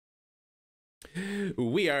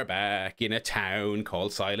We are back in a town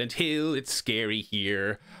called Silent Hill. It's scary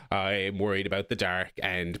here. I'm worried about the dark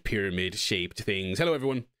and pyramid-shaped things. Hello,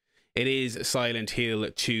 everyone. It is Silent Hill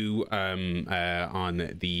 2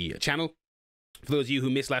 on the channel. For those of you who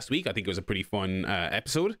missed last week, I think it was a pretty fun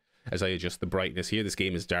episode. As I adjust the brightness here, this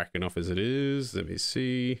game is dark enough as it is. Let me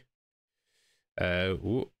see.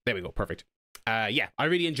 Ooh, there we go. Perfect. Yeah, I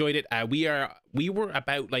really enjoyed it. We were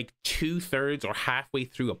about like 2/3 or halfway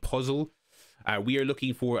through a puzzle. We are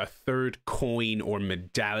looking for a third coin or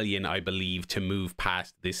medallion, I believe, to move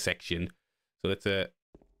past this section. So that's a...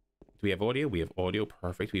 Do we have audio? We have audio.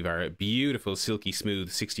 Perfect. We have our beautiful, silky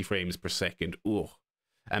smooth 60 frames per second. Oh,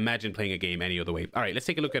 imagine playing a game any other way. All right, let's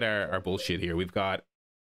take a look at our bullshit here. We've got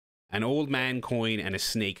an old man coin and a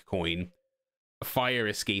snake coin. A fire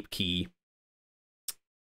escape key.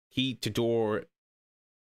 Key to door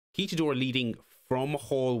leading from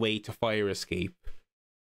hallway to fire escape.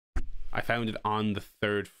 I found it on the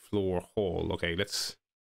 3rd floor hall. Okay, let's...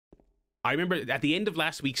 I remember at the end of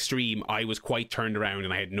last week's stream, I was quite turned around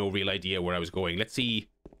and I had no real idea where I was going. Let's see.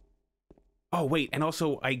 Oh, wait, and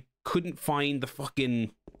also I couldn't find the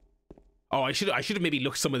fucking... Oh, I should have maybe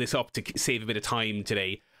looked some of this up to save a bit of time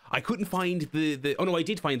today. I couldn't find the... Oh, no, I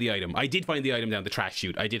did find the item. I did find the item down the trash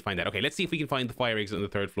chute. I did find that. Okay, let's see if we can find the fire exit on the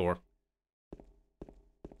 3rd floor.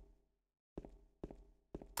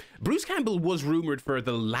 Bruce Campbell was rumored for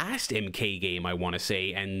the last MK game, I want to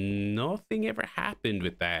say, and nothing ever happened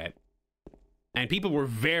with that. And people were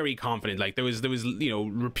very confident. Like there was you know,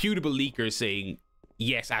 reputable leakers saying,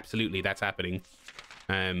 yes, absolutely, that's happening.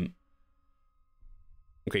 Okay,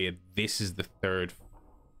 yeah, this is the 3rd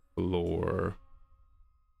floor.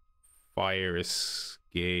 Fire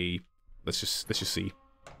escape. Let's just see.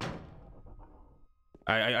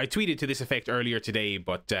 I tweeted to this effect earlier today,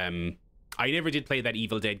 but I never did play that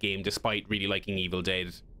Evil Dead game, despite really liking Evil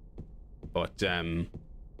Dead. But I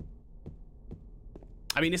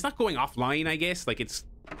mean, it's not going offline, I guess. Like it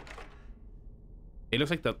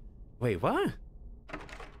looks like the... Wait, what?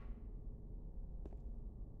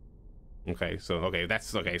 Okay, so okay,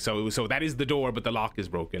 that's okay. So that is the door, but the lock is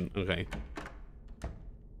broken. Okay.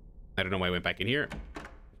 I don't know why I went back in here.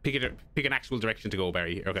 Pick an actual direction to go,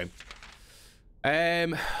 Barry. Okay.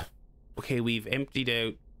 Okay, we've emptied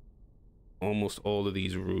out almost all of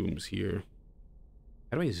these rooms here.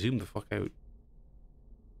 How do I zoom the fuck out?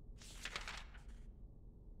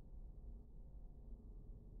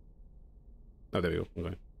 Oh, there we go.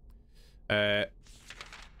 Okay.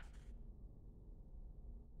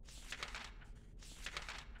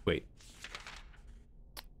 Wait.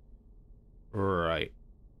 Right.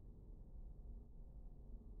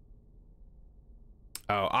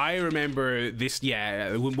 Oh, I remember this.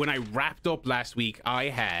 Yeah, when I wrapped up last week, I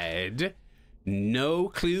had no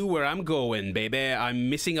clue where I'm going, baby. I'm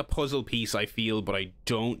missing a puzzle piece, I feel, but I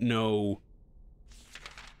don't know.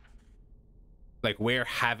 Like, where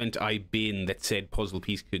haven't I been that said puzzle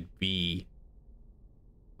piece could be?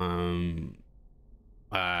 I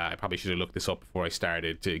probably should have looked this up before I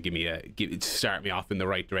started to start me off in the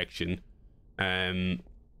right direction. Wait,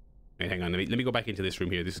 hang on. Let me go back into this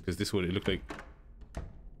room here. Because this one, it looked like.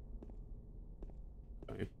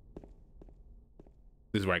 Okay.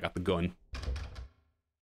 This is where I got the gun.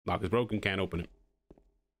 Lock is broken, can't open it.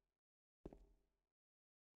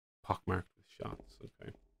 Pockmarked with shots,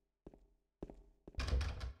 okay.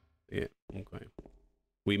 Yeah, okay.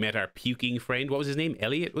 We met our puking friend. What was his name?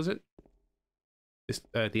 Elliot, was it? This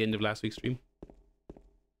at the end of last week's stream.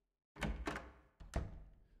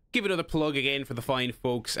 Give another plug again for the fine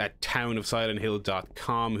folks at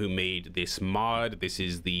TownOfSilentHill.com who made this mod. This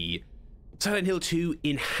is the Silent Hill 2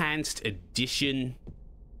 Enhanced Edition,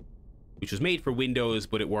 which was made for Windows,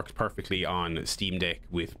 but it worked perfectly on Steam Deck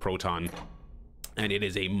with Proton. And it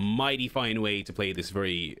is a mighty fine way to play this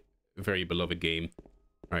very, very beloved game.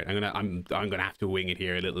 All right, I'm gonna have to wing it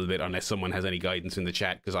here a little bit unless someone has any guidance in the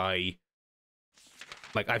chat, because I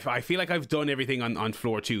feel like I've done everything on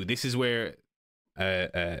floor 2. This is where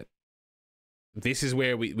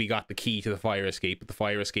we got the key to the fire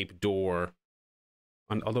escape door.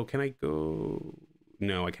 Although, can I go?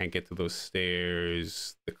 No, I can't get to those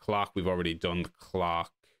stairs. The clock, we've already done the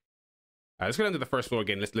clock. Let's go down to the 1st floor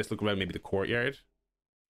again. Let's look around maybe the courtyard.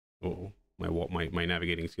 Oh, my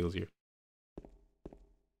navigating skills here.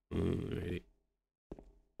 Alrighty.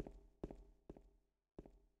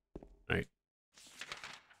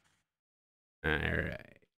 Alright.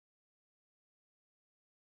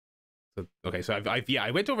 So, okay, so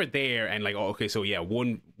I went over there and like, oh, okay, so yeah,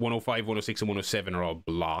 105, 106, and 107 are all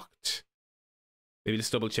blocked. Maybe let's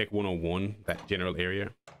double check 101, that general area.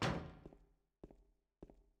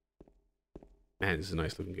 Man, this is a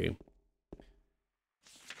nice looking game.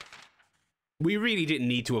 We really didn't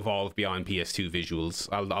need to evolve beyond PS2 visuals.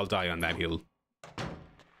 I'll die on that hill.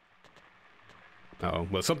 Uh-oh.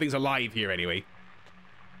 Well, something's alive here anyway.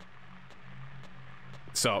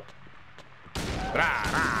 So. Rah,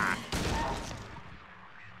 rah.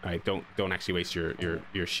 Alright, don't actually waste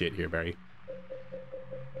your shit here, Barry.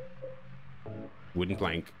 Wooden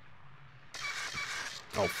plank.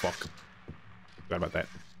 Oh fuck. Forgot about that.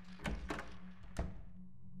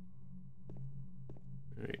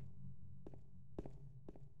 Alright.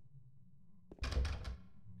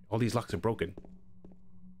 All these locks are broken.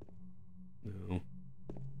 No.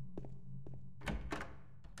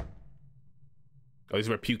 Oh, this is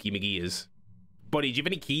where Pukey McGee is. Buddy, do you have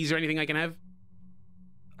any keys or anything I can have?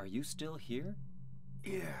 Are you still here?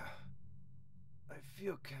 Yeah. I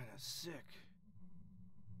feel kind of sick.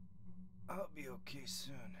 I'll be okay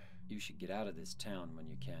soon. You should get out of this town when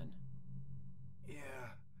you can.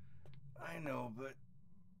 Yeah, I know, but...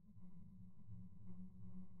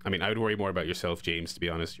 I mean, I would worry more about yourself, James, to be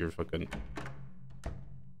honest. You're fucking...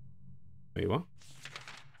 Wait, what?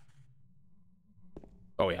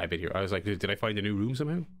 Oh, yeah, I bet here. I was like, did I find a new room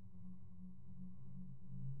somehow?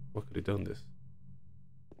 What could have done this?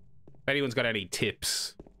 If anyone's got any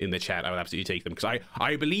tips in the chat, I would absolutely take them. Because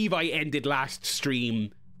I believe I ended last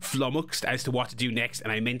stream flummoxed as to what to do next.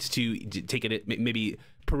 And I meant to take it, maybe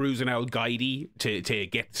peruse an old guidey to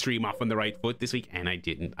get the stream off on the right foot this week. And I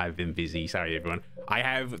didn't. I've been busy. Sorry, everyone. I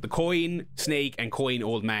have the coin snake and coin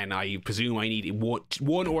old man. I presume I need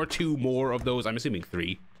one or two more of those. I'm assuming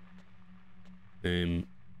 3.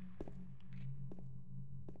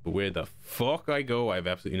 But where the fuck I go, I have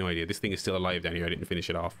absolutely no idea. This thing is still alive down here. I didn't finish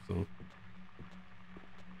it off, so...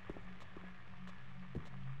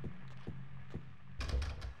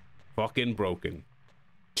 Fucking broken.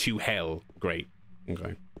 To hell. Great.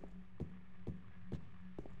 Okay.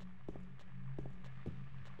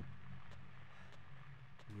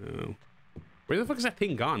 No. Where the fuck is that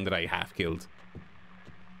thing gone that I half killed?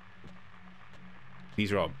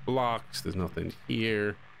 These are all blocks. There's nothing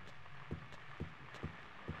here.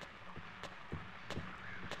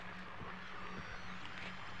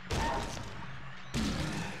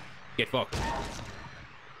 Get fucked.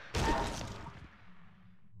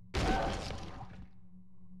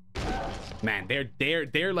 Man,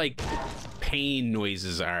 they're like pain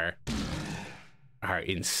noises are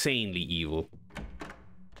insanely evil.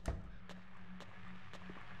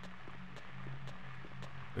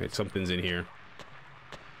 Right, something's in here.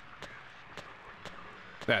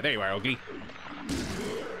 Ah, there you are, ugly.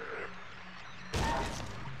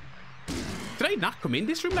 Did I not come in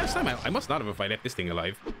this room last time? I must not have if I left this thing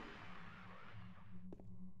alive.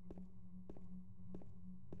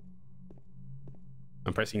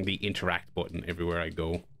 I'm pressing the interact button everywhere I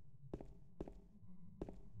go.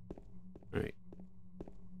 Alright.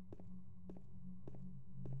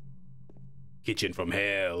 Kitchen from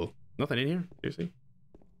hell. Nothing in here? Seriously?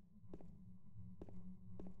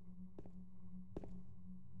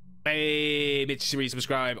 Hey, Mitch,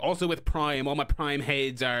 resubscribe. Also with Prime. All my Prime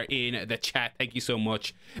heads are in the chat. Thank you so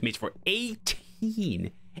much, Mitch, for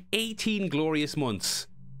 18 glorious months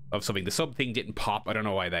of something. The sub thing didn't pop. I don't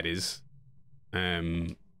know why that is.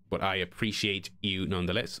 But I appreciate you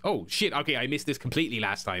nonetheless. Oh, shit. Okay, I missed this completely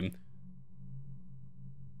last time.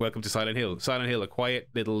 Welcome to Silent Hill. Silent Hill, a quiet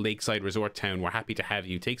little lakeside resort town. We're happy to have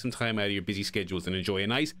you. Take some time out of your busy schedules and enjoy a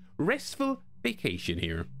nice, restful vacation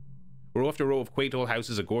here. We're off a row of quaint old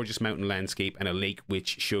houses, a gorgeous mountain landscape, and a lake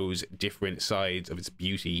which shows different sides of its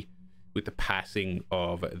beauty with the passing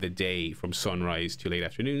of the day from sunrise to late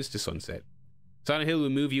afternoons to sunset. Silent Hill will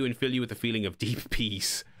move you and fill you with a feeling of deep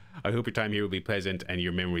peace. I hope your time here will be pleasant and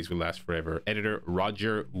your memories will last forever. Editor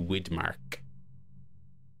Roger Widmark.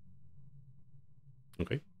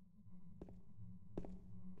 Okay.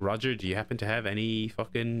 Roger, do you happen to have any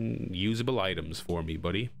fucking usable items for me,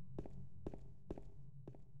 buddy?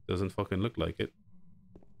 Doesn't fucking look like it.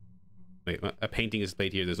 Wait, a painting is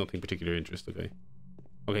displayed here. There's nothing particular interest. Okay.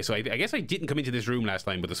 Okay, so I guess I didn't come into this room last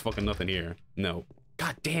time, but there's fucking nothing here. No.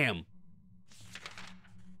 God damn.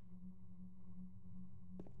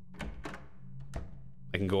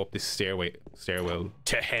 I can go up this stairwell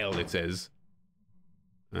to hell, it says.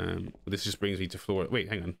 This just brings me to floor. Wait,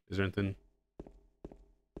 hang on. Is there anything?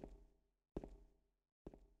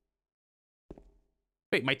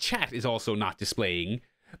 Wait, my chat is also not displaying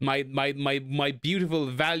my beautiful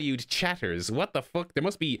valued chatters. What the fuck? There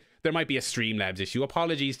might be a Streamlabs issue.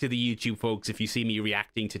 Apologies to the YouTube folks if you see me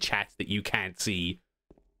reacting to chats that you can't see.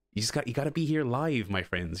 You gotta be here live, my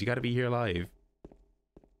friends. You gotta be here live.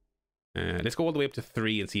 Let's go all the way up to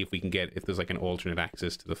 3 and see if we can get, if there's like an alternate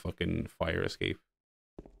access to the fucking fire escape.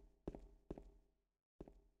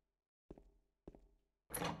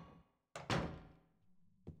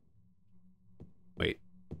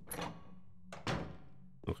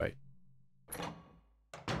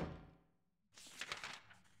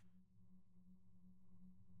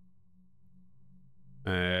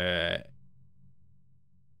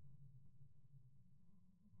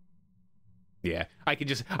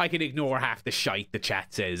 I can ignore half the shite the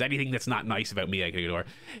chat says. Anything that's not nice about me, I can ignore.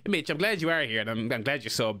 Mitch, I'm glad you are here, and I'm glad you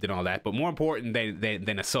subbed and all that. But more important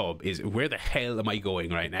than a sub is where the hell am I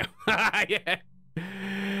going right now? Yeah.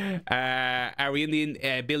 Are we in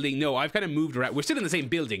the building? No, I've kind of moved around. We're still in the same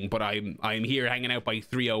building, but I'm here hanging out by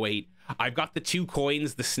 308. I've got the 2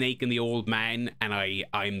 coins, the snake and the old man, and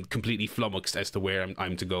I'm completely flummoxed as to where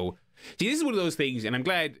I'm to go. See, this is one of those things, and I'm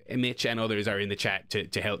glad Mitch and others are in the chat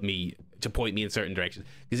to help me, to point me in certain directions.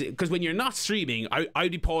 Because when you're not streaming,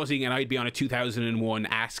 I'd be pausing and I'd be on a 2001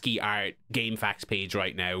 ASCII art game facts page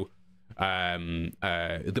right now.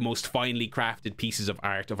 The most finely crafted pieces of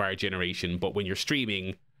art of our generation. But when you're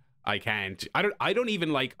streaming, I can't. I don't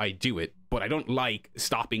even like. I do it, but I don't like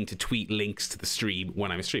stopping to tweet links to the stream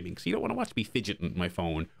when I'm streaming. So you don't want to watch me fidgeting with my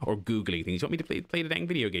phone or googling things. You want me to play the dang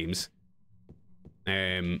video games.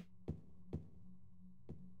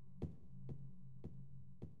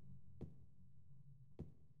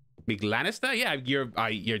 Big Lannister, yeah,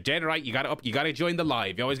 you're dead right. You gotta join the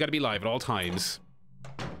live. You always gotta be live at all times.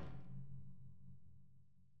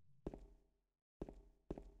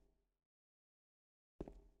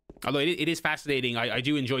 Although it is fascinating, I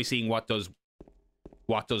do enjoy seeing what does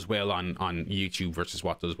well on YouTube versus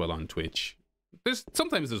what does well on Twitch.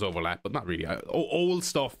 Sometimes there's overlap, but not really. Old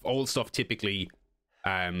stuff typically.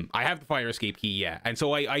 I have the fire escape key, yeah, and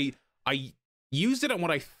so I used it on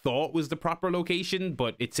what I thought was the proper location,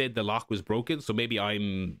 but it said the lock was broken, so maybe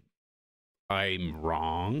I'm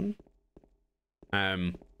wrong.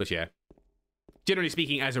 But yeah, generally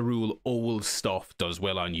speaking, as a rule, old stuff does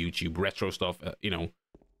well on YouTube. Retro stuff, you know.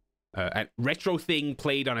 A retro thing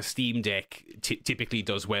played on a Steam Deck typically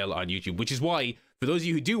does well on YouTube, which is why, for those of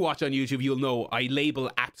you who do watch on YouTube, you'll know I label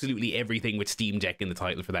absolutely everything with Steam Deck in the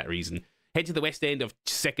title for that reason. Head to the west end of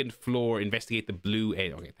 2nd floor, investigate the blue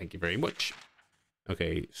end. Okay, thank you very much.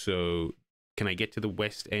 Okay, so can I get to the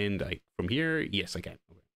west end from here? Yes, I can.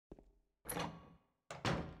 Okay.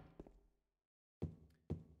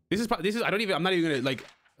 This is I'm not even gonna like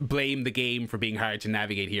blame the game for being hard to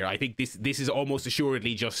navigate here. I think this is almost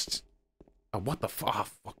assuredly just what the fuck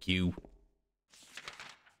you.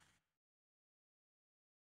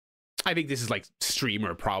 I think this is like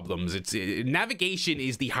streamer problems. Navigation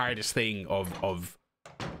is the hardest thing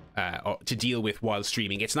to deal with while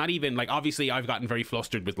streaming. It's not even like, obviously I've gotten very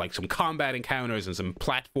flustered with like some combat encounters and some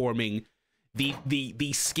platforming.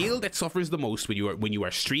 The skill that suffers the most when you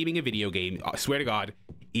are streaming a video game, I swear to God,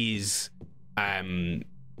 is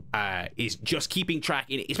just keeping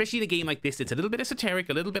track, especially in a game like this. It's a little bit esoteric,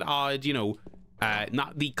 a little bit odd, you know,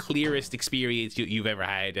 not the clearest experience you've ever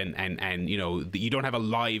had, and you know, you don't have a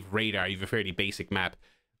live radar, you have a fairly basic map.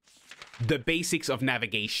 The basics of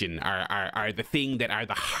navigation are the thing that are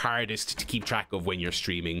the hardest to keep track of when you're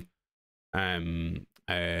streaming. You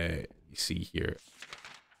see here.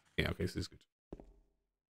 Yeah, okay, so this is good.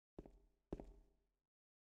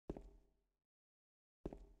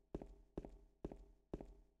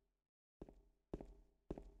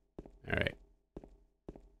 All right.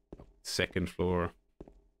 2nd floor.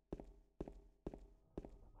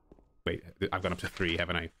 Wait, I've gone up to 3,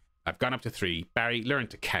 haven't I? I've gone up to 3. Barry, learn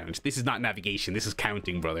to count. This is not navigation. This is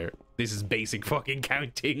counting, brother. This is basic fucking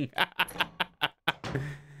counting. All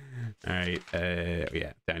right.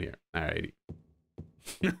 Yeah, down here. All righty.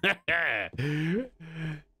 The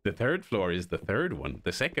 3rd floor is the 3rd one.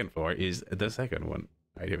 The 2nd floor is the 2nd one.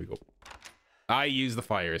 All right, here we go. I use the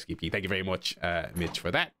fire escape key. Thank you very much, Mitch,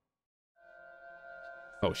 for that.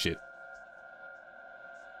 Oh, shit.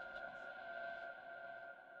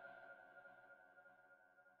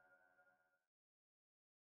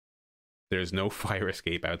 There's no fire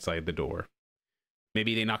escape outside the door.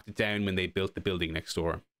 Maybe they knocked it down when they built the building next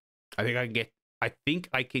door. I think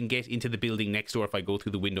I can get into the building next door if I go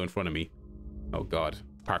through the window in front of me. Oh God,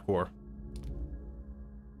 parkour.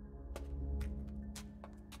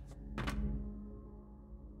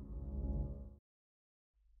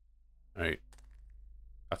 All right,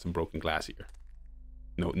 got some broken glass here.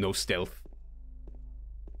 No stealth.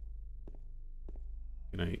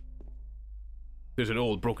 Good night. There's an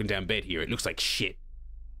old broken down bed here. It looks like shit,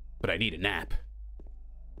 but I need a nap.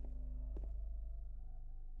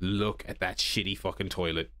 Look at that shitty fucking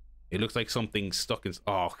toilet. It looks like something stuck in...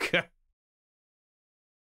 Oh, God.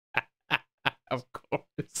 Of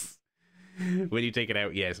course. When you take it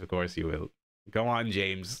out, yes, of course you will. Go on,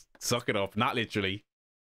 James. Suck it up. Not literally.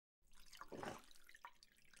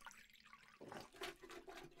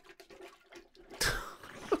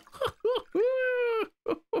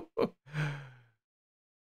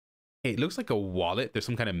 It looks like a wallet. There's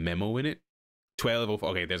some kind of memo in it. 12.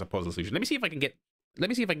 Okay, there's a puzzle solution. Let me see if I can get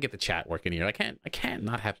the chat working here. I can't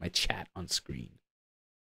not have my chat on screen.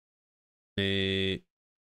 Is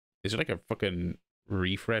there like a fucking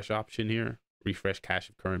refresh option here? Refresh cache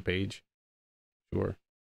of current page. Sure.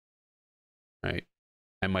 Right.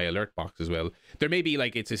 And my alert box as well. There may be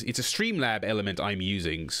like it's a Streamlab element I'm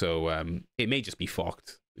using, so it may just be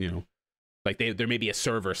fucked, you know. Like there may be a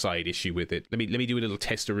server side issue with it. Let me do a little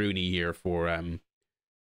testaroonie here for let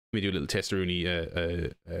me do a little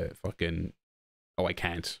testaroonie fucking I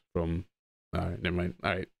can't from all right, never mind.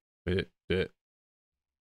 All right.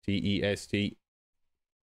 TEST.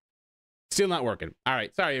 Still not working. All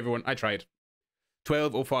right, sorry everyone. I tried.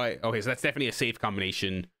 1205. Okay, so that's definitely a safe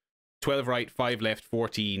combination. 12 right, 5 left,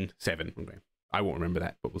 14, 7. Okay. I won't remember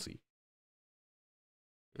that, but we'll see.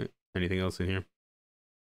 Anything else in here?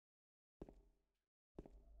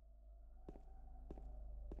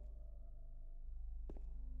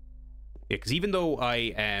 Yeah, because even though I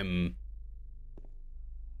am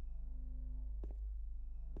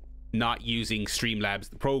not using Streamlabs,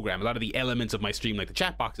 the program, a lot of the elements of my stream, like the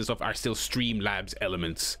chat box and stuff, are still Streamlabs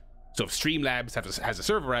elements. So if Streamlabs has a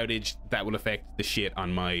server outage, that will affect the shit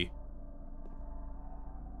on my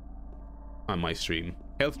stream.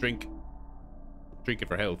 Health drink. Drink it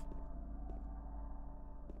for health.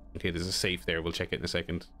 Okay, there's a safe there. We'll check it in a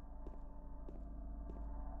second.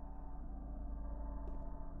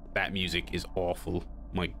 That music is awful.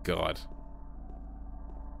 My God.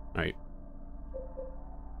 All right.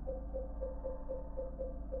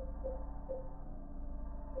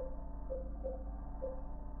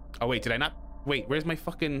 Oh, wait, did I not? Wait, where's my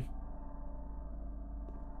fucking...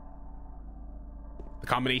 The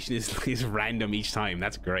combination is random each time.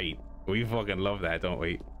 That's great. We fucking love that, don't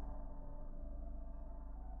we?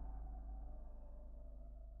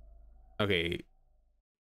 Okay.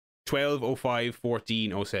 1205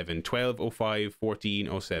 1407. 1205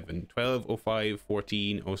 1407. 1205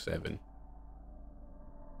 1407.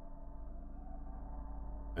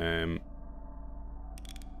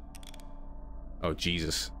 Oh,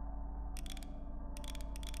 Jesus.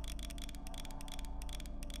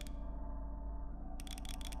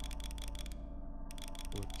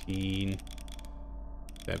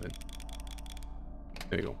 Seven.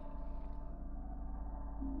 There you go.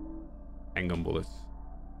 Handgun bullets.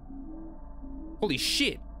 Holy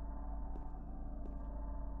shit!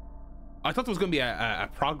 I thought there was gonna be a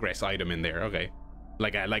progress item in there. Okay,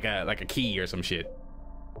 like a key or some shit.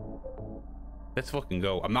 Let's fucking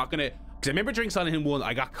go. I'm not gonna, because I remember during Silent Hill 1,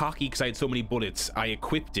 I got cocky because I had so many bullets. I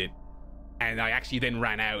equipped it, and I actually then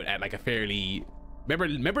ran out at like a fairly.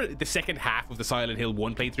 Remember the second half of the Silent Hill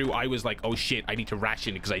 1 playthrough? I was like, oh shit, I need to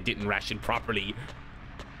ration because I didn't ration properly.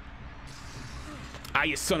 Ah,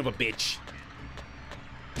 you son of a bitch.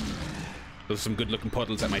 Those are some good looking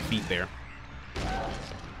puddles at my feet there.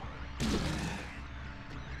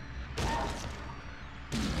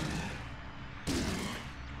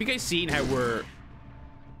 You guys seen how we're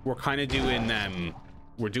kind of doing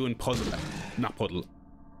we're doing puzzle, not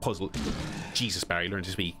puzzle. Jesus, Barry, learn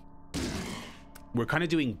to speak. We're kind of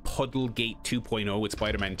doing Puddlegate 2.0 with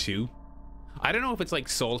Spider-Man 2. I don't know if it's like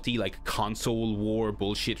salty, like console war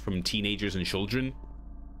bullshit from teenagers and children,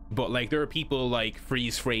 but like there are people like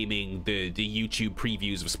freeze framing the YouTube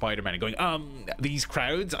previews of Spider-Man and going, these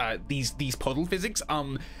crowds, these puddle physics,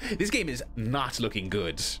 this game is not looking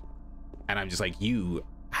good. And I'm just like, you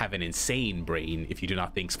have an insane brain if you do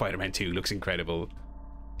not think Spider-Man 2 looks incredible.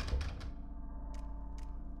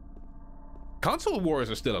 Console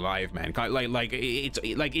wars are still alive, man. Like it's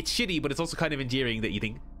shitty, but it's also kind of endearing that you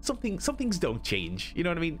think some things don't change. You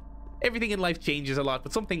know what I mean? Everything in life changes a lot,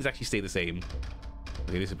 but some things actually stay the same.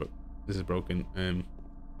 Okay, this is broken.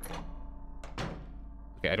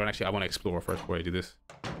 Okay, I want to explore first before I do this.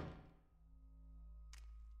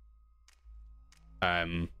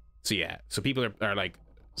 So yeah, so people are like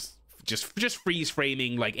just freeze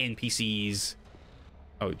framing like NPCs.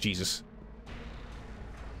 Oh Jesus.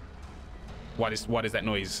 What is that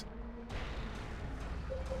noise?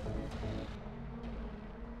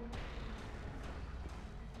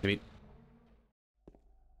 I mean,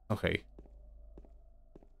 okay.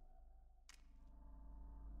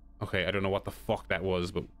 Okay, I don't know what the fuck that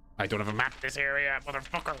was, but I don't have a map this area,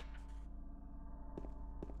 motherfucker.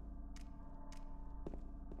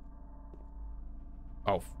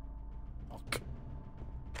 Oh, fuck.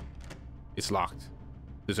 It's locked.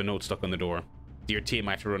 There's a note stuck on the door. Dear Tim,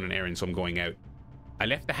 I have to run an errand, so I'm going out. I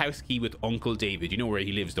left the house key with Uncle David. You know where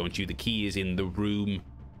he lives, don't you? The key is in the room.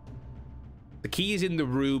 The key is in the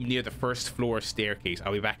room near the first floor staircase.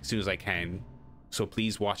 I'll be back as soon as I can. So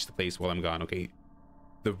please watch the place while I'm gone, okay?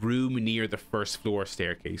 The room near the first floor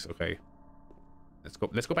staircase, okay? Let's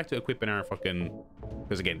go back to equipping our fucking...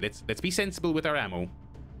 Because again, let's be sensible with our ammo.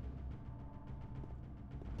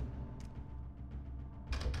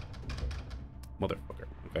 Motherfucker.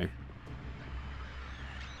 Okay.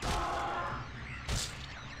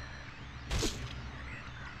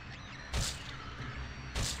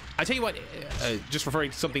 I tell you what, just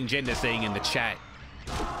referring to something Jen is saying in the chat,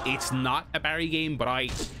 it's not a Barry game, but I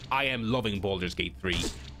am loving Baldur's Gate 3.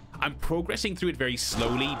 I'm progressing through it very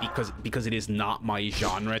slowly because it is not my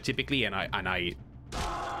genre typically, and I'm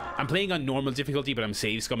playing on normal difficulty, but I'm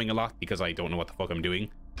save scumming a lot because I don't know what the fuck I'm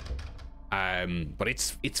doing. But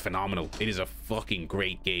it's phenomenal. It is a fucking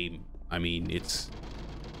great game. I mean, it's...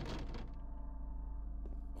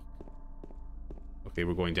 Okay,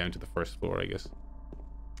 we're going down to the first floor, I guess.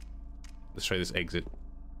 Let's try this exit.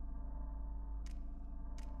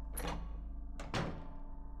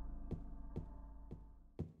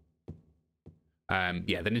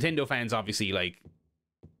 Yeah, the Nintendo fans obviously, like,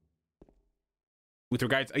 with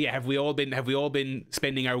regards, yeah, have we all been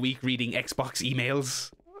spending our week reading Xbox emails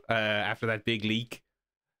after that big leak?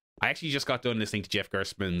 I actually just got done listening to Jeff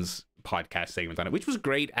Gerstmann's podcast segment on it, which was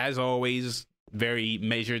great as always. Very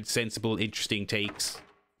measured, sensible, interesting takes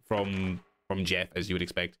from Jeff, as you would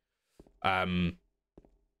expect. And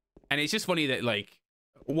it's just funny that, like,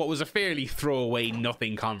 what was a fairly throwaway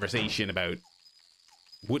nothing conversation about,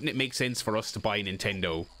 wouldn't it make sense for us to buy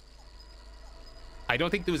Nintendo? I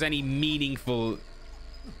don't think there was any meaningful...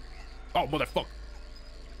 Oh, motherfucker.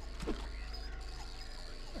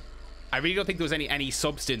 I really don't think there was any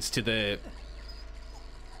substance to the...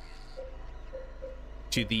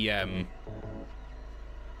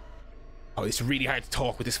 Oh, it's really hard to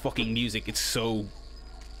talk with this fucking music. It's so...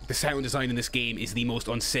 The sound design in this game is the most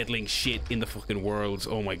unsettling shit in the fucking world.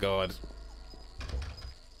 Oh my god.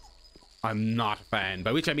 I'm not a fan.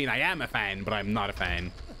 By which I mean I am a fan, but I'm not a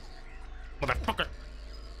fan. Motherfucker.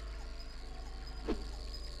 I'm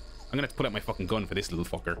gonna have to pull out my fucking gun for this little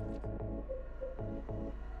fucker.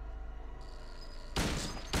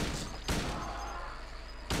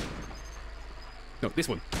 No, this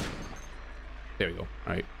one. There we go.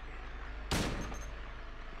 All right.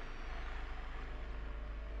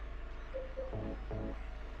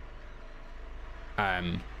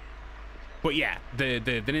 But yeah, the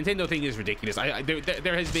Nintendo thing is ridiculous.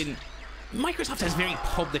 There has been... Microsoft has very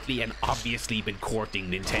publicly and obviously been courting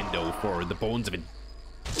Nintendo for the bones of a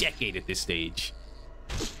decade at this stage.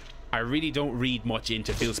 I really don't read much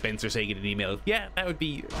into Phil Spencer saying in an email, yeah, that would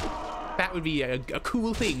be a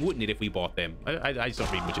cool thing, wouldn't it, if we bought them? I just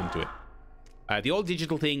don't read much into it. The all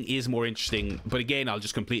digital thing is more interesting, but again, I'll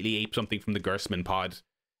just completely ape something from the Gerstmann pod.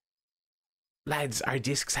 Lads, our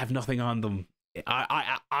discs have nothing on them.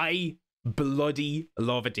 I bloody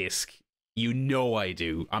love a disc. You know I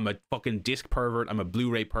do. I'm a fucking disc pervert. I'm a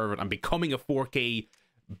Blu-ray pervert. I'm becoming a 4K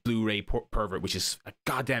Blu-ray pervert, which is a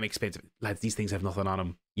goddamn expensive. Lads, these things have nothing on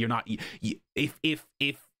them. You're not... If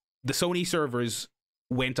the Sony servers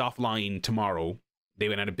went offline tomorrow, they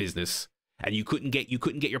went out of business, and you couldn't get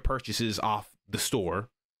your purchases off the store,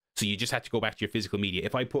 so you just had to go back to your physical media.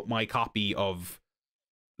 If I put my copy of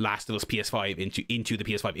Last of Us PS5 into the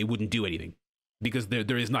PS5, it wouldn't do anything. Because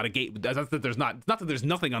there is not a game. Not that there's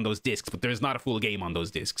nothing on those discs, but there's not a full game on those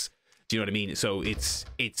discs. Do you know what I mean? So it's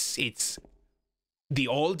the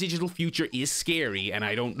all digital future is scary, and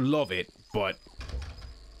I don't love it, but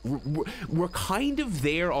we're kind of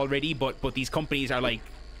there already. But these companies are like,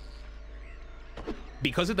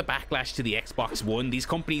 because of the backlash to the Xbox One, these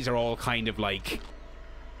companies are all kind of like,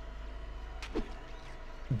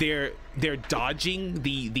 they're dodging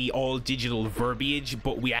the all digital verbiage,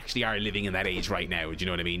 but we actually are living in that age right now. Do you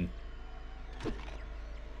know what I mean?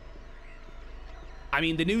 I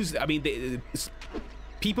mean, the news, I mean,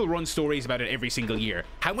 people run stories about it every single year.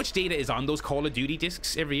 How much data is on those Call of Duty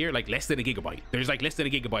discs every year? Like less than a gigabyte. There's like less than a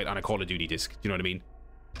gigabyte on a Call of Duty disc. Do you know what I mean?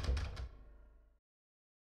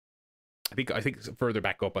 I think further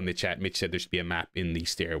back up on the chat, Mitch said there should be a map in the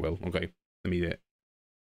stairwell. Okay, let me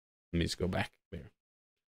just go back there.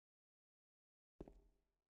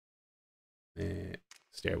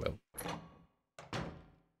 Stairwell.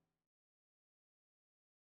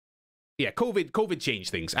 Yeah, COVID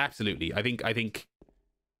changed things. Absolutely. I think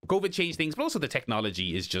COVID changed things, but also the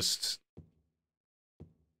technology is just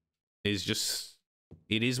it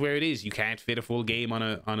is where it is. You can't fit a full game on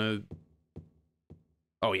a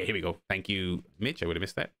Oh yeah, here we go. Thank you, Mitch. I would have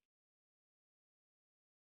missed that.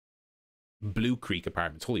 Blue Creek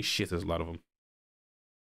Apartments. Holy shit, there's a lot of them.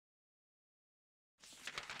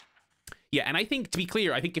 Yeah, and I think, to be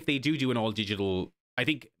clear, I think if they do an all digital, I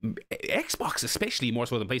think Xbox, especially more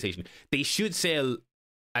so than PlayStation, they should sell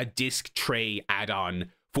a disc tray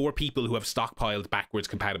add-on for people who have stockpiled backwards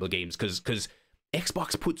compatible games, because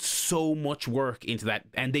Xbox put so much work into that,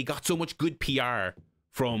 and they got so much good PR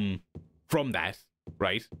from that,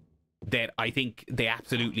 right? that I think they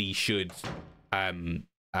absolutely should.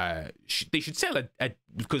 They should sell a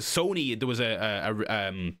because Sony, there was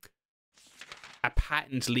a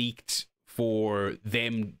patent leaked for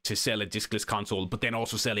them to sell a discless console, but then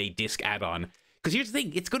also sell a disc add-on. Because here's the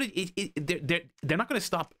thing, it's gonna they're not gonna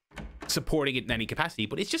stop supporting it in any capacity,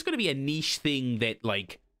 but it's just gonna be a niche thing that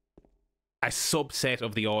like a subset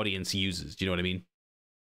of the audience uses. Do you know what I mean?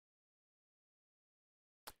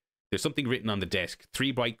 There's something written on the desk.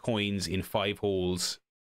 3 bright coins in 5 holes.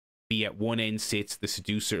 Be at one end sits the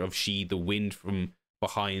seducer of she, the wind from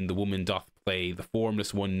behind, the woman doth play, the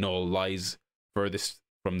formless one null lies furthest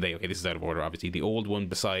from they. Okay, this is out of order, obviously. The old one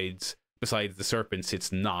besides the serpent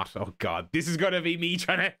sits not. Oh god, this is gonna be me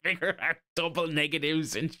trying to figure out double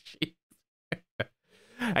negatives and shit.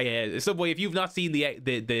 Yeah, so boy, if you've not seen the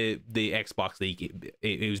Xbox leak,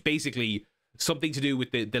 it was basically something to do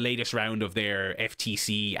with the latest round of their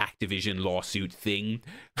FTC Activision lawsuit thing.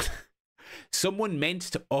 Someone meant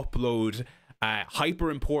to upload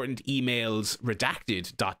hyper important emails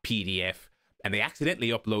redacted.pdf, and they accidentally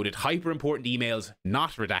uploaded hyper important emails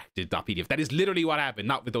not redacted.pdf. That is literally what happened,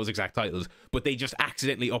 not with those exact titles, but they just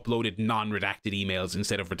accidentally uploaded non-redacted emails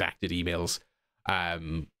instead of redacted emails.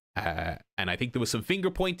 And I think there was some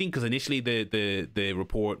finger pointing because initially the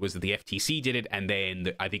report was that the FTC did it, and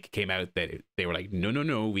then I think it came out that they were like,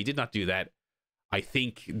 no, we did not do that. I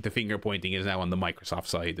think the finger pointing is now on the Microsoft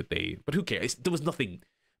side that they, but who cares? There was nothing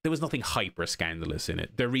hyper scandalous in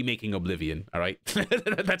it. They're remaking Oblivion, all right?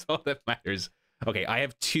 That's all that matters. Okay, I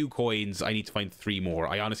have 2 coins. I need to find 3 more.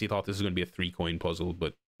 I honestly thought this was going to be a 3-coin puzzle,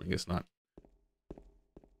 but I guess not.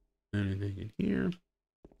 Anything in here?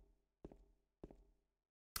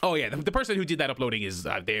 Oh yeah, the person who did that uploading is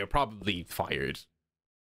they're probably fired.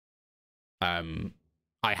 I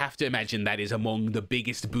have to imagine that is among the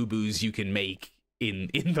biggest boo-boos you can make in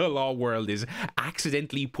the law world, is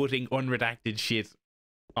accidentally putting unredacted shit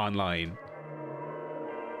online.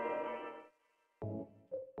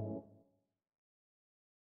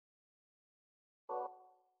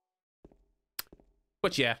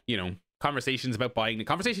 But yeah, you know, conversations about buying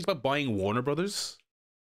Warner Brothers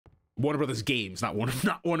games, not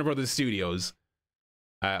Warner Brothers Studios.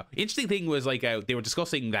 Interesting thing was like they were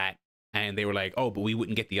discussing that, and they were like, oh, but we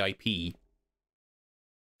wouldn't get the IP.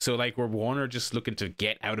 So like, were Warner just looking to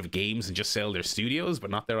get out of games and just sell their studios but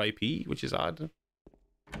not their IP, which is odd.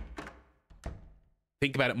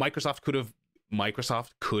 Think about it. Microsoft could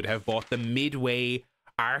have bought the Midway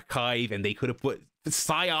archive, and they could have put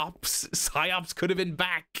Psyops could have been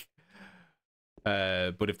back.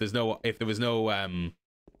 But if there was no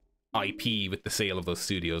IP with the sale of those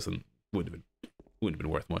studios, then wouldn't have been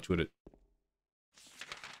worth much, would it?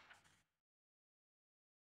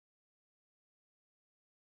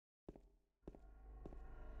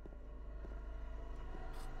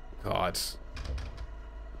 God.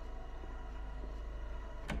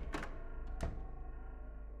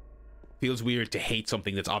 Feels weird to hate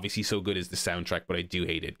something that's obviously so good as the soundtrack, but I do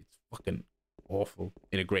hate it. It's fucking awful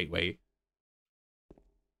in a great way.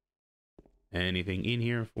 Anything in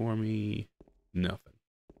here for me? Nothing.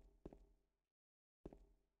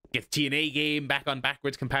 Get the TNA game back on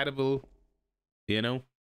backwards compatible. You know?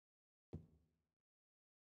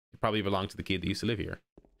 It probably belonged to the kid that used to live here.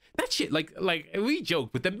 That shit, like we joke,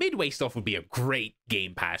 but the Midway stuff would be a great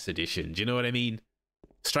Game Pass edition. Do you know what I mean?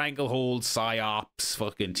 Stranglehold, Psyops,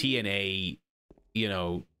 fucking TNA, you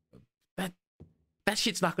know, that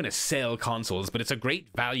shit's not going to sell consoles, but it's a great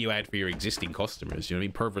value add for your existing customers. You know what I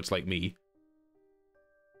mean? Perverts like me.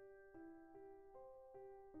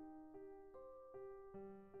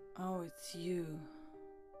 Oh, it's you.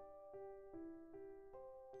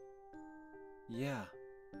 Yeah,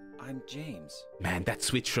 I'm James. Man, that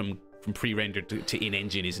switch from pre-rendered to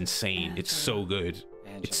in-engine is insane. It's so good.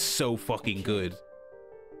 Angela. It's so fucking good.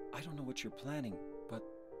 I don't know what you're planning, but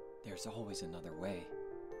there's always another way.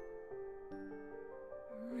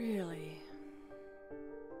 Really?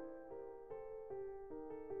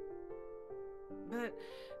 But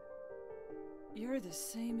you're the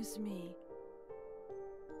same as me.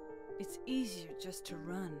 It's easier just to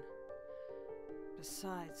run.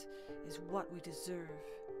 Besides, is what we deserve.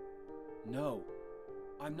 No,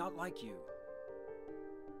 I'm not like you.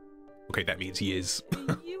 Okay, that means he is.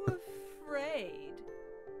 Are you afraid?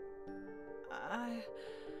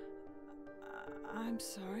 I'm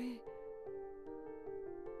sorry.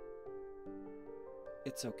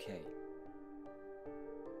 It's okay.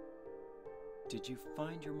 Did you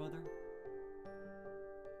find your mother?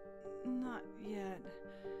 Not yet.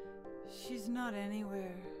 She's not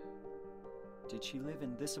anywhere. Did she live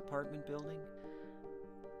in this apartment building?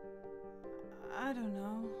 I don't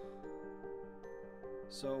know.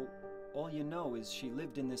 So, All you know is she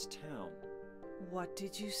lived in this town. What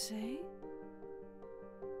did you say?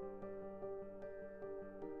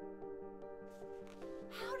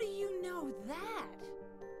 How do you know that?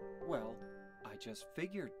 Well, I just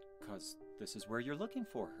figured, 'cause this is where you're looking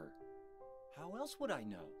for her. How else would I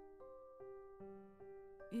know?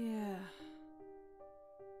 Yeah,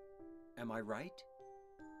 Am I right?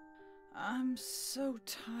 I'm so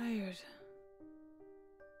tired.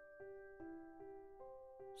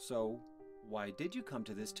 So, why did you come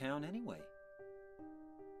to this town anyway?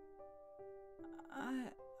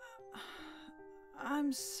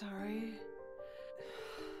 I'm sorry.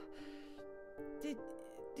 Did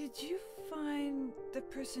you find the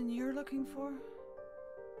person you're looking for?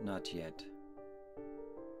 Not yet.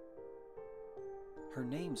 Her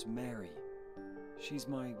name's Mary. She's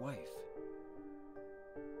my wife.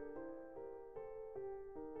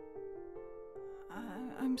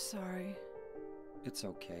 I'm sorry. It's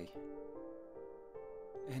okay.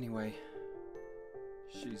 Anyway,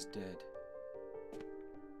 she's dead.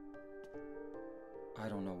 I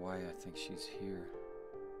don't know why I think she's here.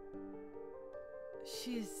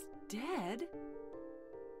 She's dead?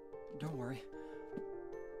 Don't worry.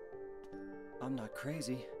 I'm not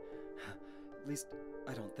crazy. At least,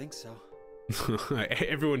 I don't think so.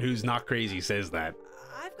 Everyone who's not crazy says that.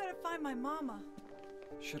 I've got to find my mama.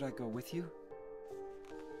 Should I go with you?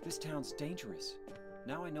 This town's dangerous.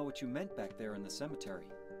 Now I know what you meant back there in the cemetery.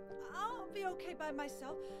 I'll be okay by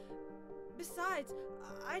myself. Besides,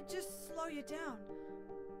 I'd just slow you down.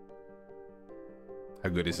 How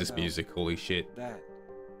good is What this about music? Holy shit. That.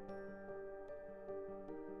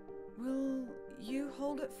 Will you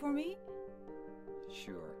hold it for me?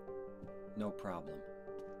 Sure. No problem.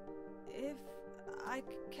 If I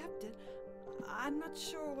kept it, I'm not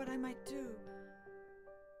sure what I might do.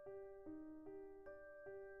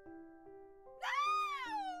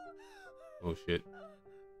 No! Oh shit. Oh,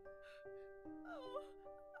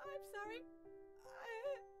 I'm sorry.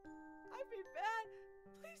 I've been bad.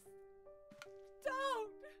 Please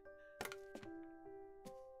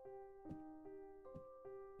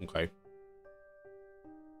don't. Okay.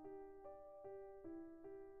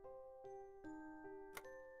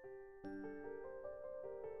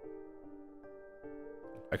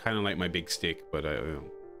 I kind of like my big stick, but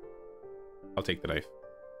I'll take the knife.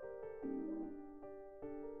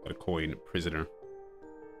 Got a coin, prisoner.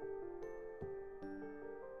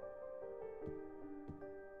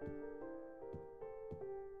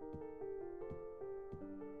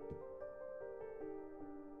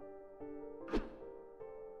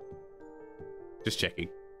 Just checking.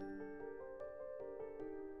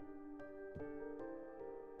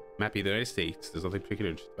 Map of the United States. There's nothing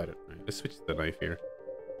particular about it. Right, let's switch to the knife here.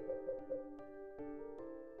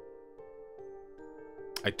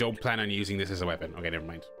 I don't plan on using this as a weapon. Okay, never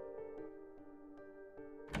mind.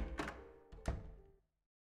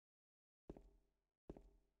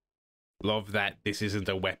 Love that this isn't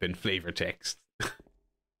a weapon flavor text.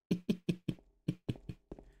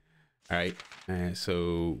 Alright,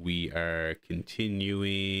 so we are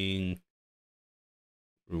continuing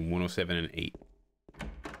room 107 and 8.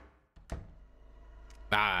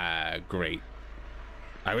 Ah, great.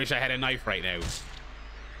 I wish I had a knife right now.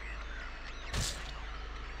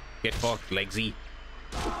 Get fucked, Legsy.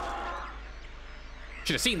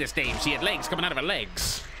 Should have seen this dame. She had legs coming out of her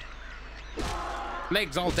legs.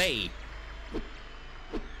 Legs all day.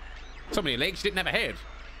 So many legs, she didn't have a head.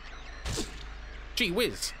 Gee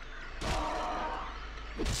whiz.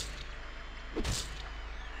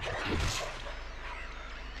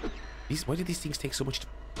 Why do these things take so much to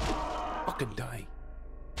fucking die?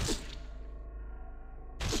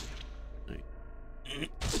 Right.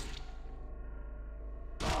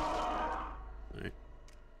 Right.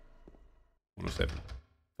 107.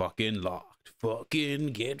 Fucking locked. Fucking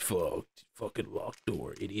get fucked. Fucking locked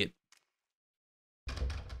door, idiot.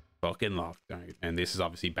 Fucking locked. Alright. And this is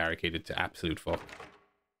obviously barricaded to absolute fuck.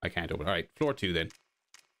 I can't open it. Alright, floor 2 then.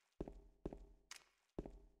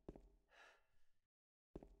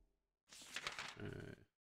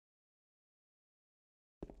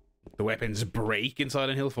 The weapons break in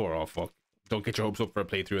Silent Hill 4. Oh, fuck. Don't get your hopes up for a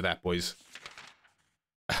playthrough of that, boys.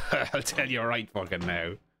 I'll tell you right fucking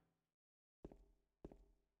now.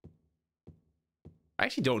 I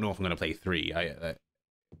actually don't know if I'm going to play 3. I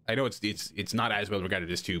know it's not as well regarded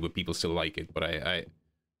as 2, but people still like it. But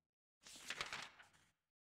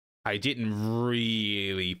I didn't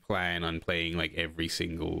really plan on playing like every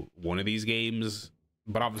single one of these games.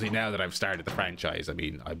 But obviously now that I've started the franchise, I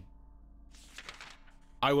mean,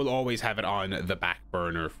 I will always have it on the back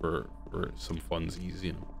burner for some funsies,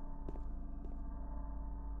 you know.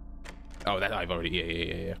 Oh, that I've already,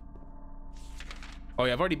 yeah. Oh,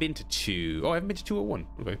 yeah, I've already been to 2. Oh, I haven't been to 201.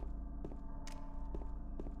 Okay.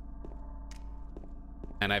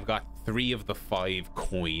 And I've got 3 of the 5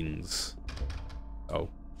 coins. Oh.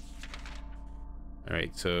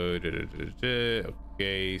 Alright, so...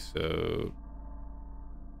 Okay, so...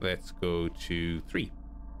 Let's go to 3.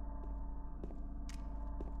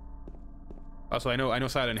 Also, I know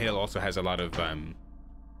Silent Hill also has a lot of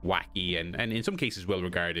wacky and in some cases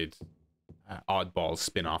well-regarded oddball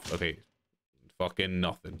spin-offs. Okay. Fucking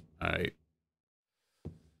nothing. Alright.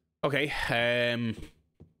 Okay,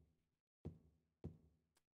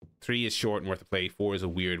 3 is short and worth a play. 4 is a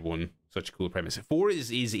weird one. Such a cool premise. 4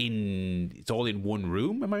 is in... It's all in one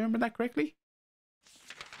room. Am I remembering that correctly?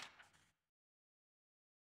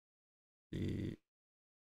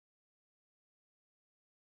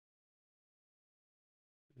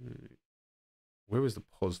 Where was the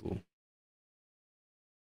puzzle?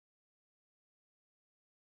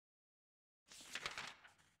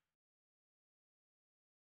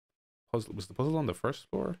 Was the puzzle on the first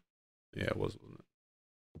floor? Yeah, it was, wasn't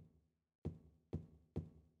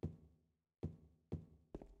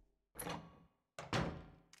it?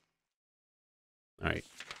 Alright,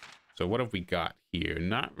 so what have we got here?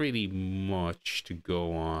 Not really much to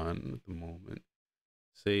go on at the moment.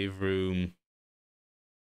 Save room.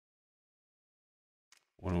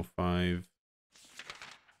 105.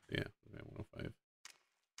 Yeah, 105.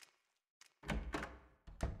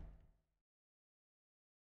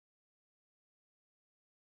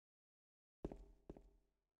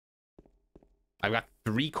 I've got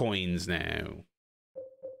 3 coins now.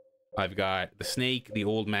 I've got the snake, the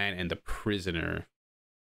old man, and the prisoner.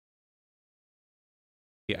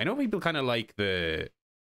 Yeah, I know people kind of like the...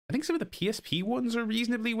 I think some of the PSP ones are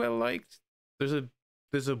reasonably well liked. There's a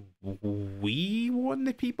Wii one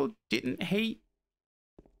that people didn't hate.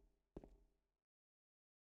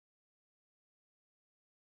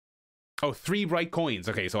 Oh, 3 bright coins.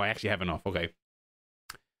 Okay, so I actually have enough. Okay.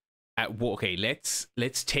 Okay,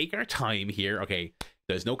 let's take our time here. Okay,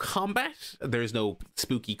 there's no combat. There's no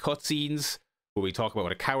spooky cutscenes where we talk about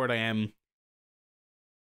what a coward I am.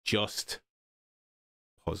 Just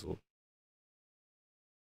puzzle.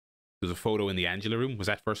 There's a photo in the Angela room. Was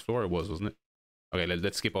that first floor? It was, wasn't it? Okay,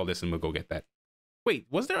 let's skip all this and we'll go get that. Wait,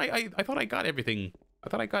 was there? I thought I got everything. I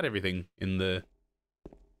thought I got everything in the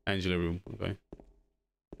Angela room. Okay.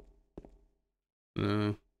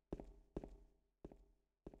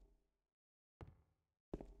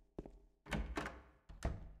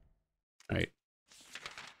 Alright.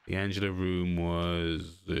 The Angela room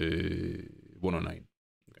was 109.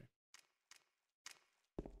 Okay.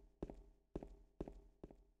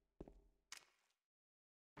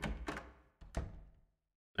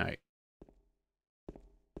 Alright.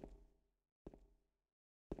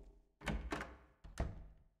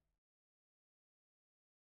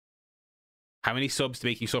 How many subs to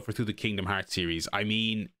make you suffer through the Kingdom Hearts series? I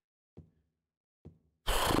mean...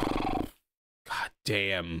 God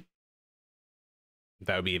damn.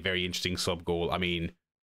 That would be a very interesting sub goal. I mean...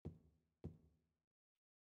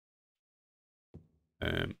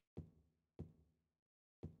 in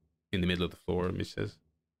the middle of the floor, Mitch says.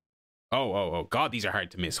 Oh. God, these are hard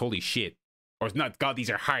to miss. Holy shit. Or not, God, these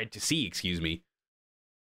are hard to see, excuse me.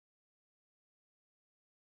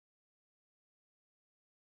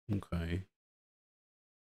 Okay.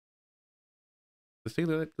 Let's take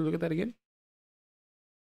a look at that again.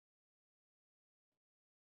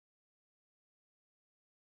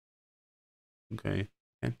 Okay.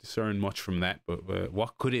 Can't discern much from that, but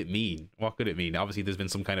what could it mean? What could it mean? Obviously, there's been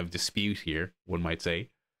some kind of dispute here, one might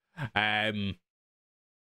say.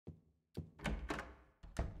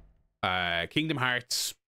 Kingdom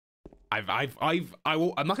Hearts. I'm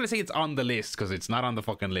not gonna say it's on the list because it's not on the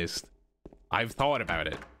fucking list. I've thought about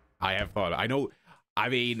it. I have thought. I know. I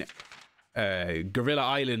mean, Gorilla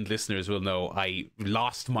Island listeners will know I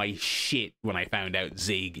lost my shit when I found out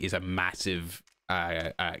Zig is a massive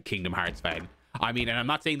Kingdom Hearts fan. I mean, and I'm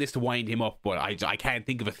not saying this to wind him up, but I can't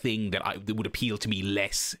think of a thing that would appeal to me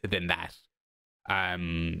less than that.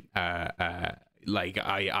 Like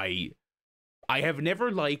I have never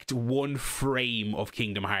liked one frame of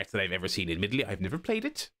Kingdom Hearts that I've ever seen. Admittedly, I've never played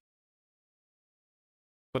it,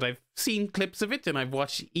 but I've seen clips of it, and I've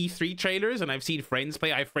watched E3 trailers, and I've seen friends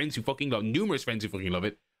play. I have friends who fucking love, numerous friends who fucking love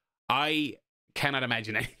it. I cannot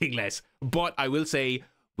imagine anything less. But I will say,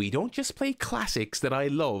 we don't just play classics that I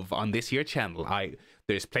love on this here channel.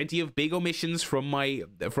 There's plenty of big omissions from my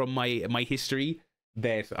history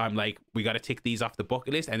that I'm like, we got to tick these off the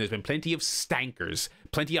bucket list, and there's been plenty of stankers,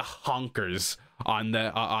 plenty of honkers on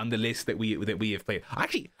the list that we have played.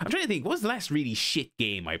 Actually, I'm trying to think, what was the last really shit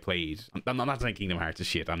game I played? I'm not saying Kingdom Hearts is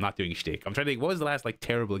shit. I'm not doing shtick. I'm trying to think, what was the last like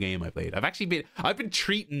terrible game I played? I've been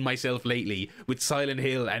treating myself lately with Silent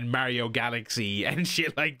Hill and Mario Galaxy and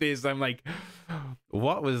shit like this. I'm like,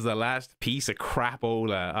 what was the last piece of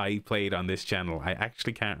crapola I played on this channel? I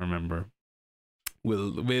actually can't remember.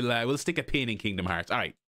 We'll stick a pin in Kingdom Hearts. All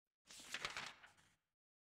right.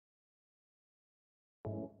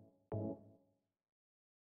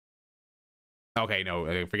 Okay, no,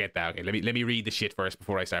 forget that. Okay, let me read the shit first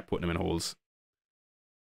before I start putting them in holes.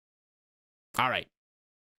 All right.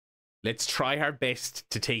 Let's try our best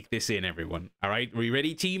to take this in, everyone. All right, are we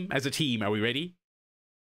ready, team? As a team, are we ready?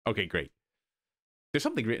 Okay, great. There's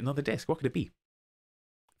something written on the desk. What could it be?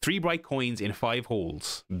 3 bright coins in 5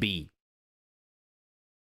 holes. B.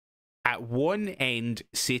 At one end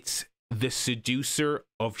sits the seducer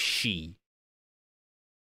of she.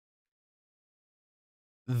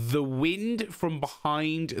 The wind from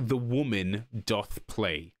behind the woman doth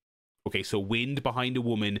play. Okay, so wind behind a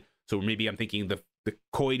woman. So maybe I'm thinking the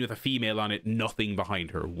coin with a female on it, nothing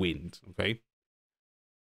behind her. Wind, okay?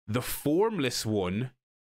 The formless one,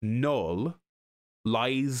 null,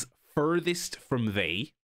 lies furthest from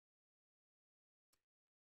they.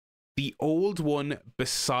 The old one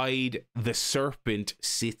beside the serpent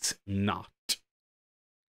sits not.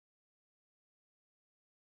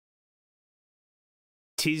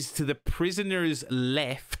 Tis to the prisoner's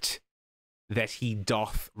left that he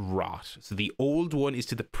doth rot. So the old one is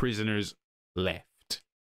to the prisoner's left.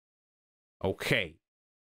 Okay.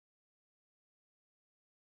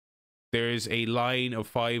 There's a line of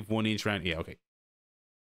 5 1-inch round. Yeah, okay.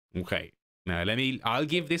 Okay. Now I'll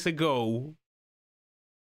give this a go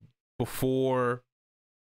before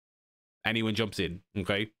anyone jumps in,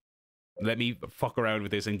 okay? Let me fuck around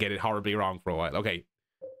with this and get it horribly wrong for a while. Okay.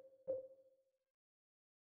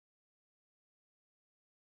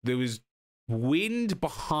 There was wind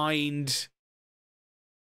behind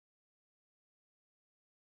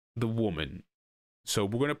the woman. So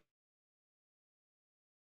we're going to...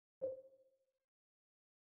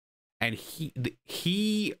 And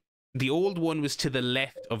the old one was to the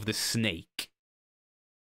left of the snake.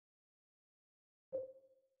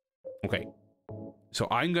 Okay. So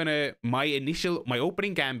I'm gonna, my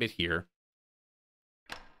opening gambit here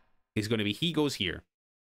is gonna be he goes here.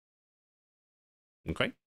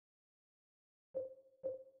 Okay.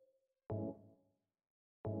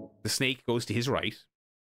 The snake goes to his right.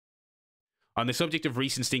 On the subject of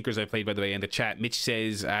recent stinkers I played, by the way, in the chat, Mitch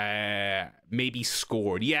says maybe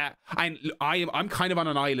Scorn. Yeah, I'm kind of on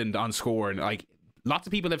an island on Scorn. Like, lots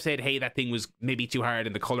of people have said, hey, that thing was maybe too hard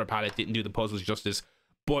and the color palette didn't do the puzzles justice.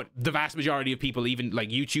 But the vast majority of people, even like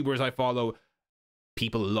YouTubers I follow,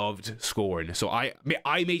 people loved Scorn. So I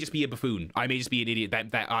may just be a buffoon. I may just be an idiot.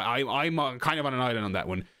 I'm kind of on an island on that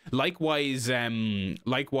one. Likewise,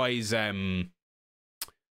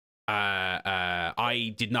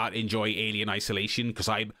 I did not enjoy Alien Isolation because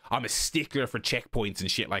I'm a stickler for checkpoints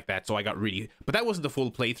and shit like that. So I got really, but that wasn't the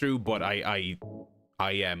full playthrough. But I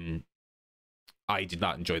did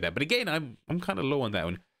not enjoy that. But again, I'm kind of low on that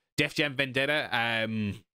one. Def Jam Vendetta.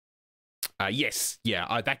 Yes,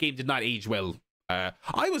 yeah, that game did not age well.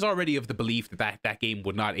 I was already of the belief that game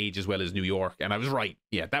would not age as well as New York, and I was right.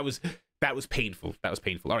 Yeah, that was painful. That was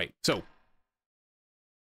painful. All right, so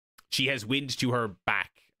she has wind to her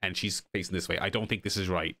back, and she's facing this way. I don't think this is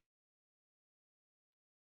right.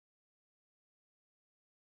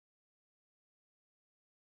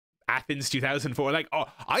 Athens 2004. Like, oh,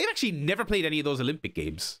 I've actually never played any of those Olympic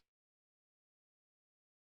games.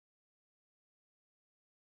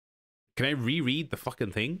 Can I reread the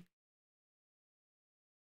fucking thing?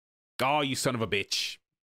 Oh, you son of a bitch.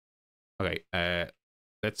 Okay,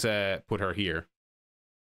 let's put her here.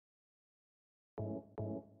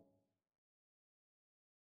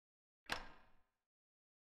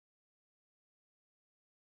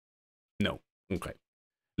 No. Okay.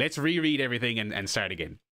 Let's reread everything and start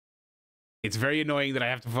again. It's very annoying that I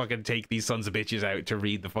have to fucking take these sons of bitches out to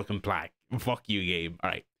read the fucking plaque. Fuck you, game. All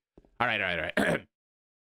right. All right.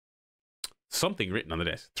 Something written on the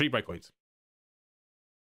desk. 3 bright coins.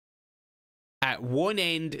 At one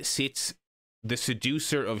end sits the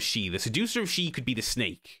seducer of she. The seducer of she could be the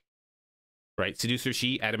snake. Right? Seducer of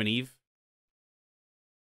she, Adam and Eve.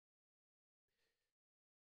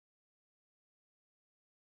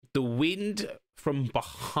 The wind from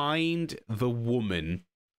behind the woman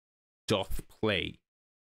doth play.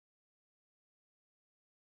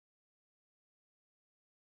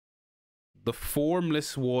 The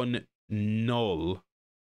formless one, null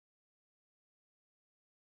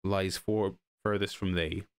lies furthest from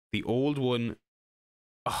they. The old one...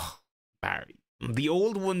 Oh, Barry. The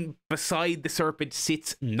old one beside the serpent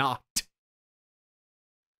sits not.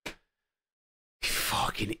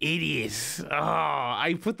 Fucking idiots. Oh,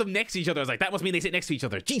 I put them next to each other. I was like, that must mean they sit next to each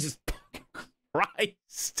other. Jesus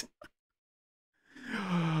Christ.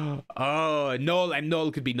 Oh, null and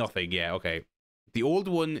null could be nothing. Yeah, okay. The old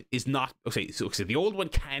one is not... Okay, so the old one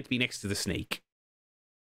can't be next to the snake.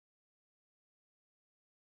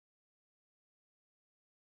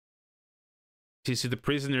 To the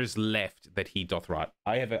prisoner's left that he doth rot.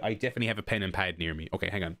 I definitely have a pen and pad near me. Okay,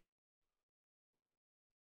 hang on.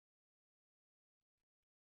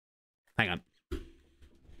 Hang on.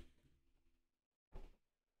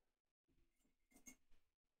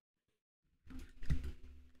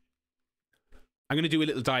 I'm going to do a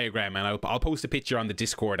little diagram, and I'll post a picture on the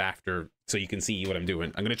Discord after so you can see what I'm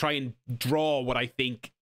doing. I'm going to try and draw what I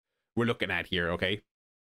think we're looking at here, okay?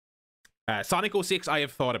 Sonic 06 I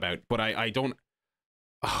have thought about, but I don't...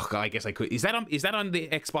 Oh, God, I guess I could. Is that on the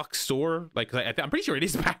Xbox store? Like, I'm pretty sure it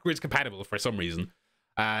is backwards compatible for some reason.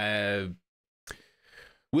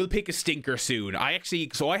 We'll pick a stinker soon.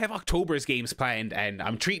 So I have October's games planned, and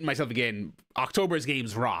I'm treating myself again. October's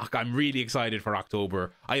games rock. I'm really excited for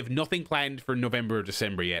October. I have nothing planned for November or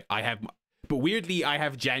December yet. But weirdly, I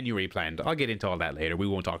have January planned. I'll get into all that later. We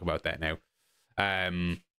won't talk about that now. All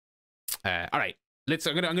right. I'm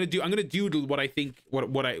gonna doodle what I think.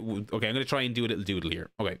 Okay. I'm gonna try and do a little doodle here.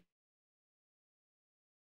 Okay.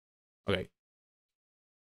 Okay.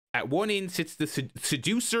 At one end sits the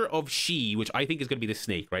seducer of she, which I think is going to be the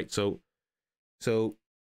snake, right? So, oh,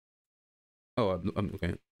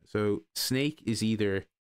 okay. So snake is either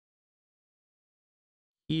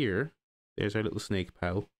here. There's our little snake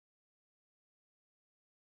pal.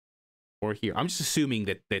 Or here. I'm just assuming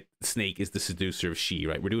that snake is the seducer of she,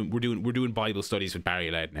 right? We're doing Bible studies with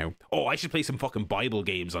Barry Ladd now. Oh, I should play some fucking Bible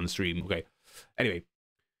games on stream. Okay. Anyway,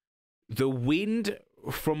 the wind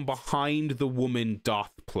from behind the woman doth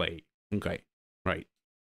play. Okay, right.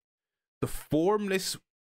 The formless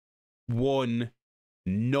one,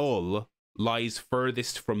 null, lies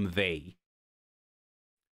furthest from they.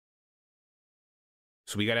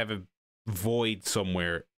 So we gotta have a void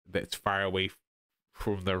somewhere that's far away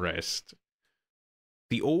from the rest.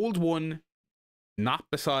 The old one, not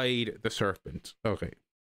beside the serpent. Okay.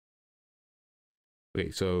 Okay,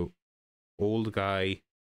 so old guy.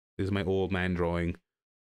 This is my old man drawing.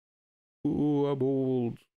 Ooh, I'm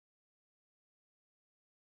old.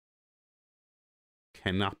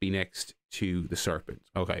 Cannot be next to the serpent.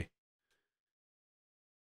 Okay.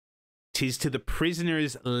 'Tis to the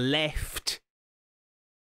prisoner's left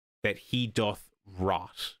that he doth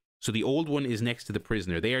rot. So the old one is next to the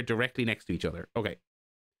prisoner. They are directly next to each other. Okay.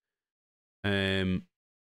 Is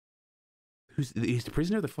the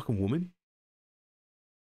prisoner the fucking woman?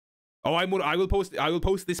 Oh, I will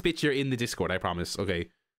post this picture in the Discord, I promise.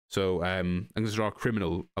 Okay. So I'm gonna draw a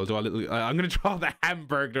criminal. I'll draw a little I'm gonna draw the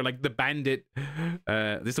hamburger, like the bandit.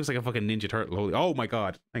 This looks like a fucking Ninja Turtle. Holy, oh my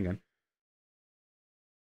god. Hang on.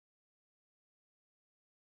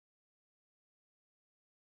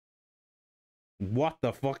 What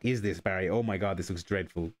the fuck is this, Barry? Oh my god, this looks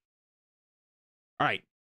dreadful. Alright.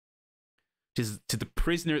 To the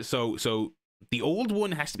prisoner, so the old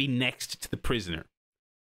one has to be next to the prisoner.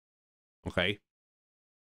 Okay.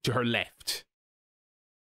 To her left.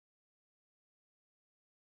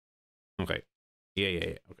 Okay. Yeah.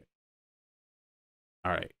 Okay.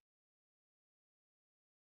 All right.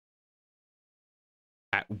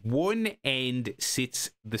 At one end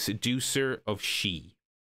sits the seducer of she.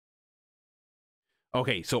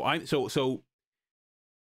 Okay, so so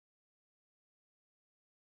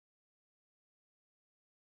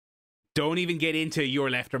don't even get into your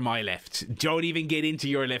left or my left. Don't even get into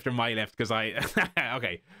your left or my left, because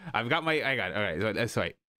okay. I got it. All right, that's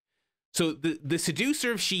right. So the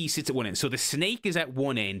seducer of she sits at one end. So the snake is at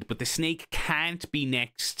one end, but the snake can't be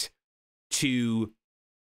next to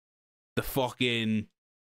the fucking...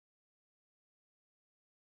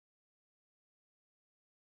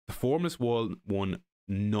 The formless one,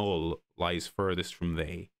 null, lies furthest from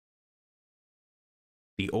they.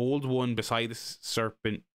 The old one beside the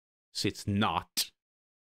serpent sits not.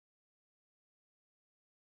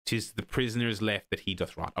 'Tis the prisoner's left that he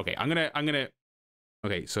doth rot. Okay, I'm gonna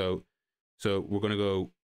okay, so we're gonna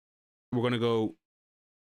go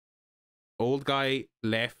old guy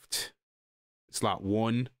left, slot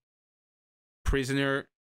 1, prisoner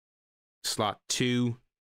slot 2,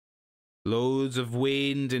 loads of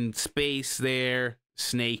wind and space there,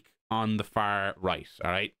 snake on the far right.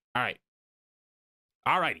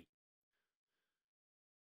 Alrighty.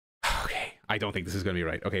 I don't think this is gonna be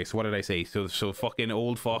right. Okay, so what did I say? So fucking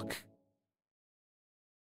old fuck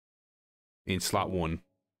in slot 1.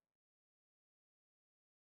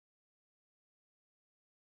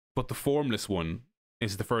 But the formless one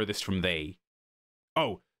is the furthest from they.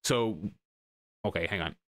 Oh, so okay, hang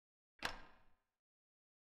on.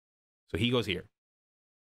 So he goes here.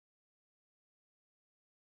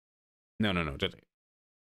 No. Just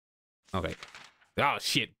okay. Oh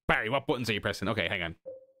shit, Barry, what buttons are you pressing? Okay, hang on.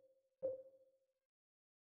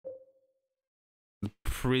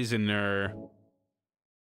 Prisoner.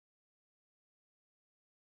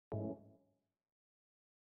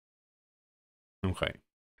 Okay.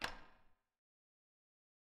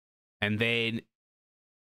 And then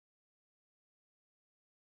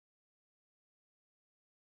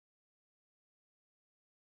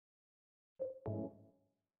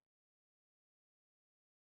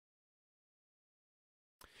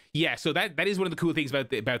yeah, so that is one of the cool things about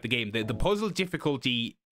the game. The puzzle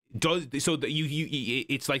difficulty does so that you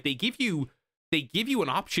it's like they give you an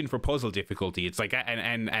option for puzzle difficulty. It's like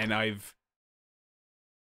and I've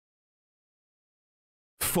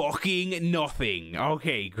fucking nothing.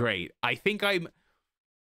 Okay, great. I think I'm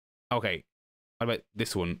okay. What about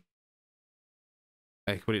this one?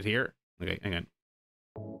 I put it here. Okay, hang on.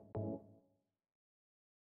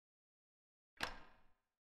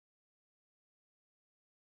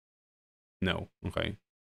 No. Okay.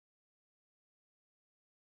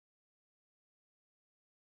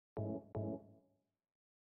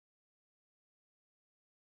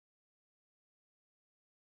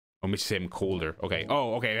 Oh, makes him colder. Okay.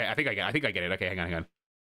 Oh, okay. I think I get it. Okay, hang on.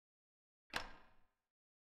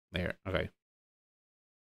 There. Okay.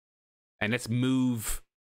 And let's move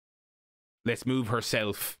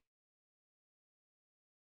herself.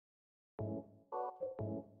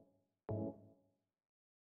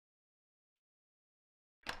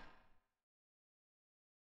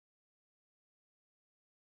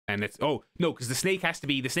 And it's oh no, because the snake has to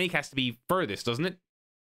be furthest, doesn't it?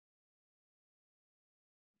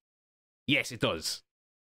 Yes, it does.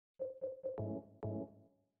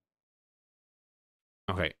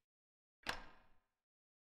 Okay.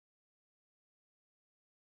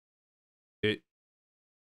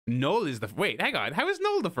 Null is the wait. Hang on. How is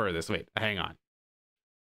Null the furthest? Wait. Hang on.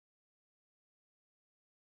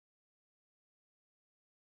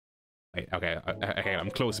 Wait. Okay. Okay.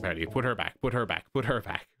 I'm close apparently. Put her back. Put her back. Put her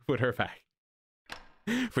back. Put her back.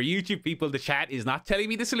 For YouTube people, the chat is not telling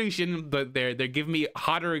me the solution, but they're giving me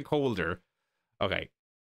hotter and colder. Okay.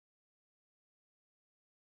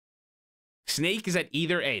 Snake is at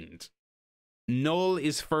either end. Null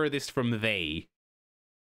is furthest from they.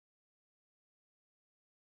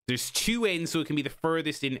 There's two ends, so it can be the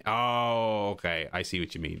furthest in. Oh, okay. I see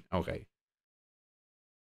what you mean. Okay.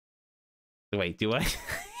 Wait, do I?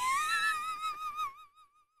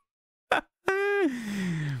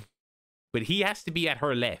 But he has to be at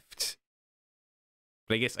her left.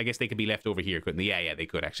 But I guess they could be left over here, couldn't they? Yeah, they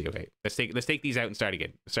could actually. Okay, let's take these out and start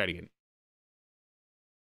again. Start again.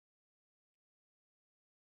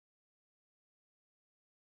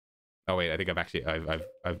 Oh wait, I think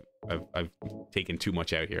I've taken too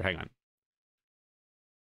much out here. Hang on.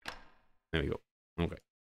 There we go. Okay.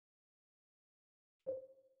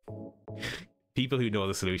 People who know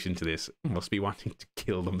the solution to this must be wanting to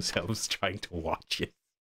kill themselves trying to watch it.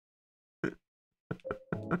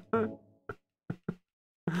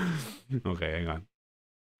 Okay, hang on.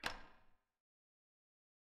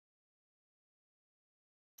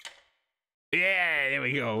 Yeah, there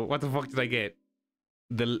we go. What the fuck did I get?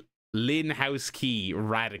 The Lynn house key,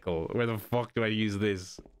 radical. Where the fuck do I use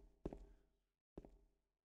this?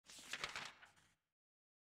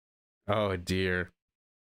 Oh dear.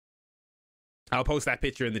 I'll post that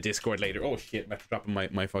picture in the Discord later. Oh shit, I'm dropping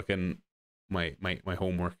my fucking my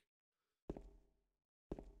homework.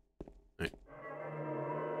 Right.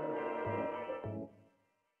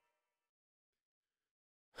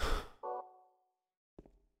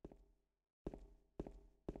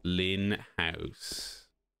 Lynn house.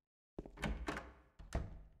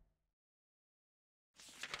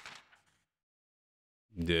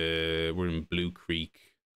 We're in Blue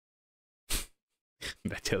Creek.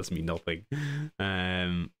 That tells me nothing.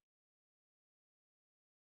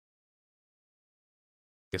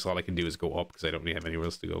 Guess all I can do is go up because I don't really have anywhere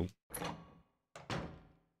else to go.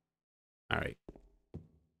 All right.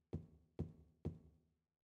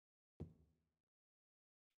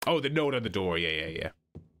 Oh, the note on the door. Yeah.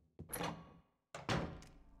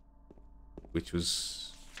 Which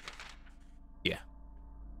was... yeah.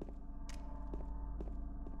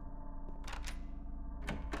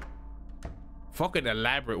 Fucking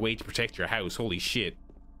elaborate way to protect your house. Holy shit.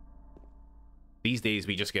 These days,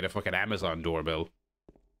 we just get a fucking Amazon doorbell.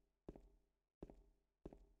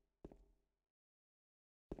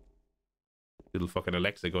 Little fucking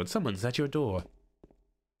Alexa going, someone's at your door.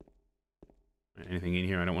 Anything in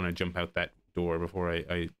here? I don't want to jump out that door before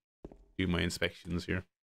I do my inspections here.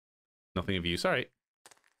 Nothing of use. All right.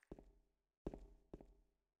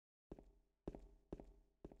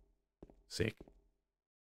 Sick.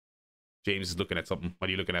 James is looking at something. What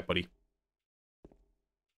are you looking at, buddy?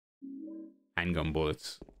 Handgun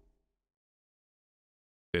bullets.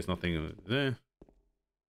 There's nothing there.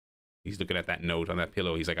 He's looking at that note on that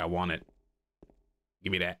pillow. He's like, I want it.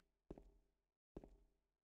 Give me that.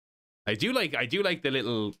 I do like the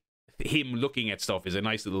little him looking at stuff is a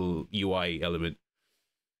nice little UI element.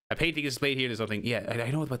 A painting is displayed here. There's nothing. Yeah,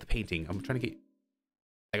 I know about the painting. I'm trying to get.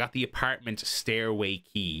 I got the apartment stairway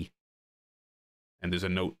key, and there's a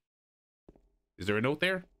note. Is there a note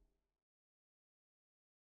there?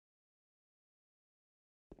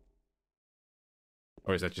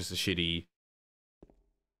 Or is that just a shitty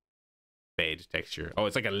bed texture? Oh,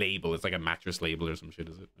 it's like a label. It's like a mattress label or some shit,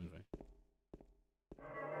 is it? Okay.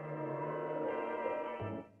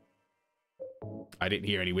 I didn't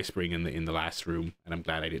hear any whispering in the last room, and I'm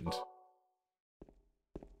glad I didn't.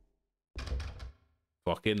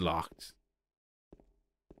 Fucking locked.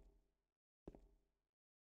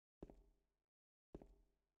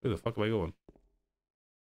 Where the fuck am I going?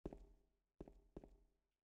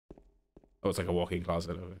 Oh, it's like a walk-in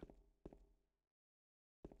closet. Okay.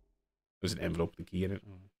 There's an envelope with the key in it.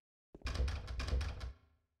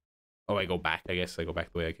 Oh, I go back. I guess I go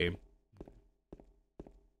back the way I came.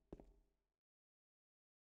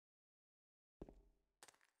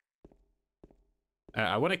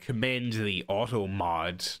 I want to commend the auto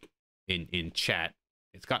mod in chat.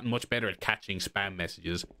 It's gotten much better at catching spam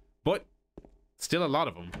messages, but still a lot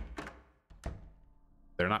of them.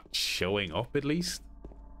 They're not showing up, at least.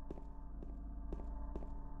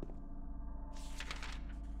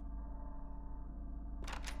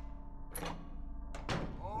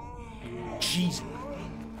 Jeez.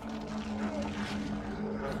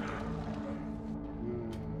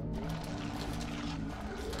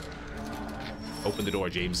 Open the door,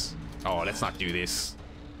 James. Oh, let's not do this.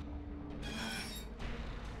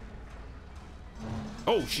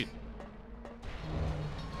 Oh, shit.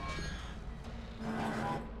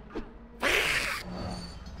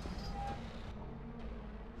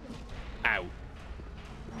 Ow.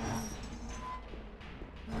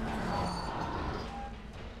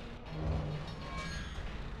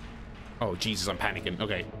 Oh, Jesus, I'm panicking.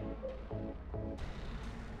 Okay.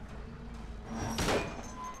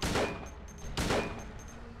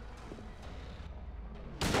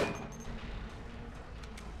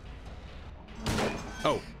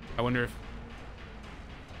 Oh, I wonder if...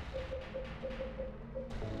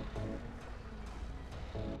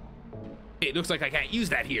 It looks like I can't use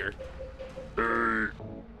that here.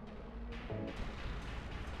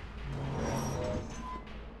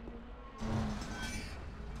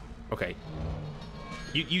 Okay.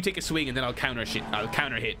 You take a swing and then I'll counter shit. I'll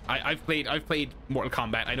counter hit. I've played Mortal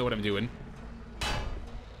Kombat. I know what I'm doing.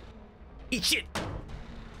 Eat shit.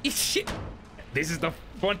 Eat shit. This is the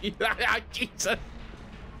funny. Jesus.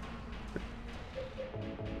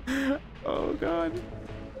 Oh god.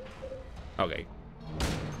 Okay.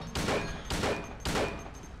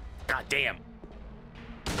 God damn.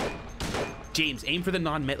 James, aim for the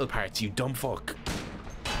non-metal parts, you dumb fuck.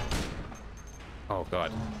 Oh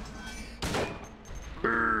god.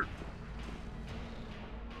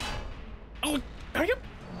 Oh, are you?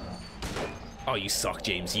 Oh, you suck,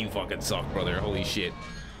 James. You fucking suck, brother. Holy shit.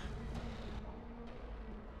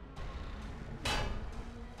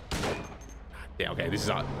 Yeah, okay, this is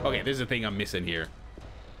okay, this is the thing I'm missing here.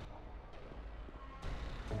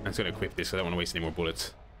 I'm just gonna equip this so I don't want to waste any more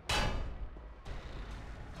bullets.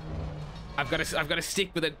 I've got a stick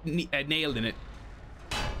with a nail in it.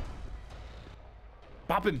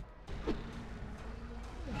 Pop him.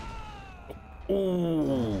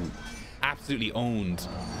 Oh, absolutely owned.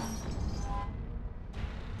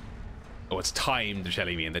 Oh, it's timed, they're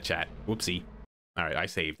telling me in the chat. Whoopsie. All right, I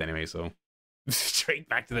saved anyway, so straight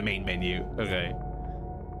back to the main menu. Okay.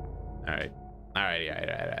 All right. All right. All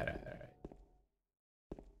right.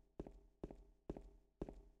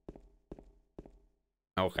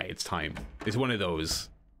 Okay, it's time. It's one of those.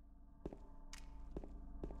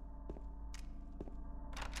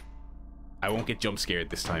 I won't get jump scared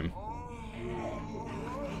this time.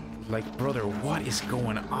 Like, brother, what is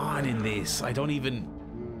going on in this? I don't even...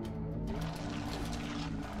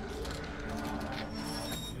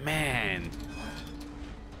 Man.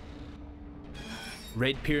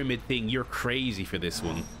 Red Pyramid thing, you're crazy for this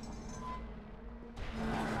one.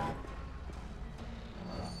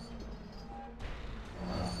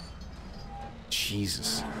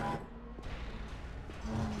 Jesus.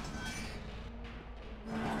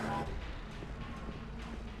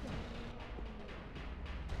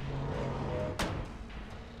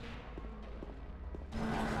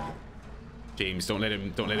 James, don't let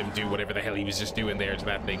him do whatever the hell he was just doing there to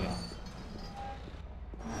that thing.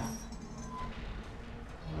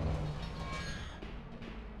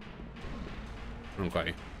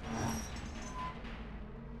 Okay.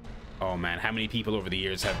 Oh man, how many people over the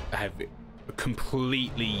years have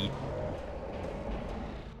completely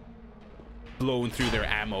blown through their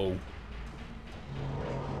ammo?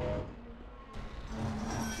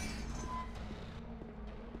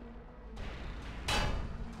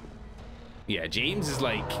 Yeah, James is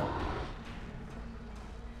like...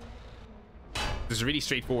 There's a really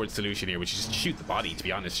straightforward solution here, which is just shoot the body, to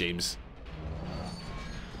be honest, James.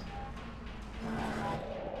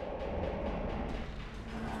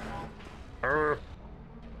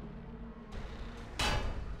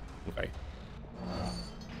 Okay.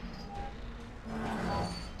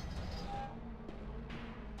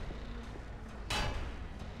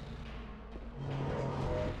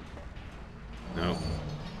 No.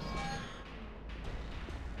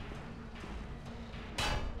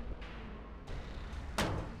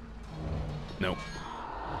 No.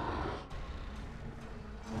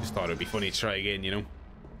 Just thought it would be funny to try again, you know?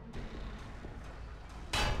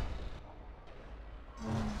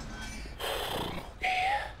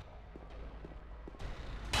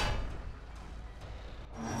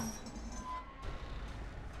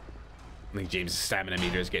 I think James' stamina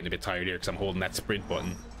meter is getting a bit tired here because I'm holding that sprint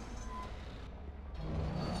button.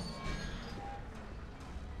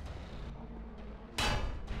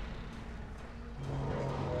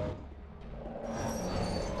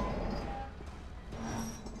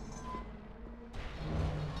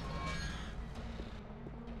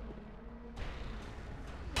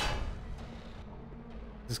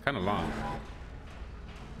 This is kind of long.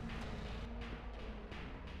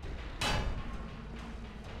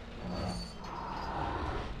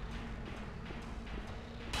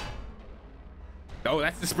 Oh,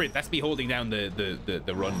 that's the sprint. That's me holding down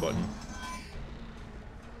the run button.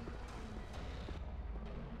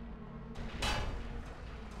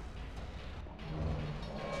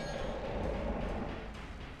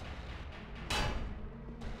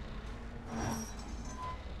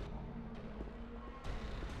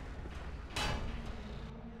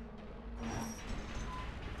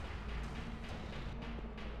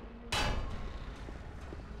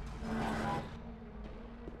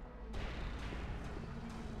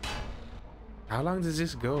 How long does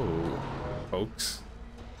this go, folks?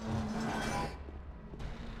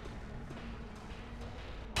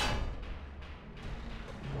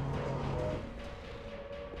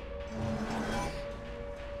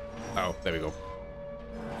 Oh, there we go.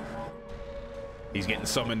 He's getting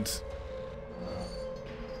summoned.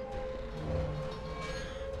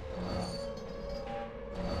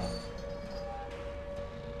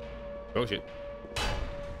 Oh shit.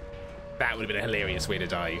 That would have been a hilarious way to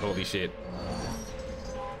die. Holy shit.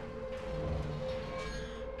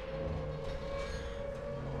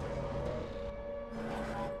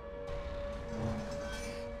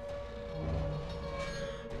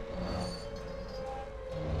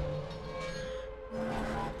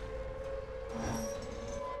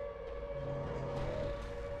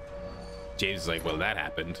 James is like, well, that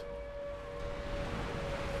happened.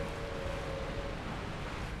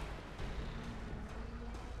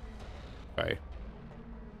 Okay.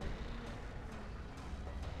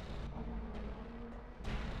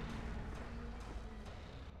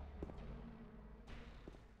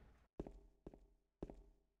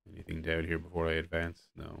 Anything down here before I advance?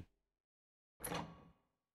 No.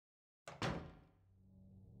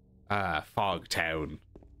 Ah, Fog Town.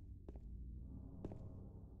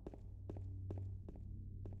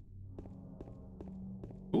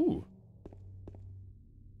 Ooh.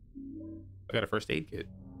 I got a first aid kit.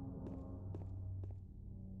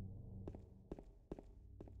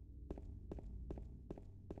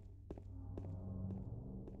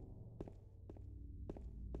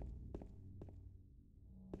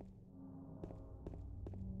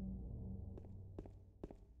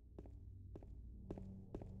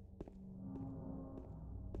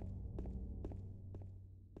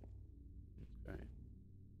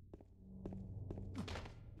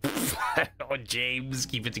 Oh, James,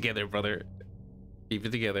 keep it together, brother. Keep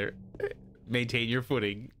it together. Maintain your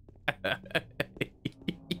footing.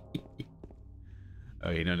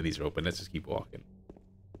 Okay, none of these are open. Let's just keep walking.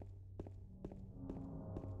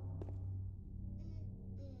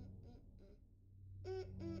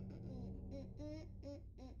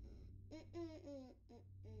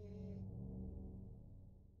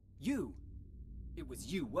 You! It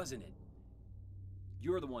was you, wasn't it?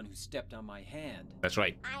 You're the one who stepped on my hand. That's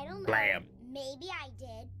right. I don't know. Blam. Maybe I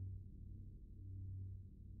did.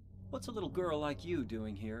 What's a little girl like you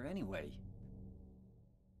doing here anyway?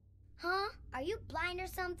 Huh? Are you blind or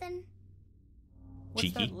something? What's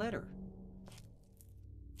Cheeky. that letter?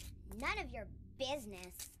 None of your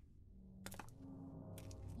business.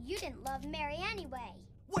 You didn't love Mary anyway.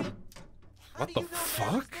 Wait! How What do the you know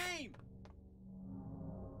fuck? Mary's name?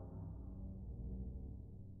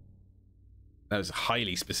 That was a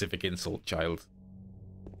highly specific insult, child.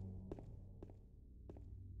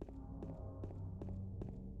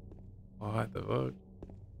 What the fuck?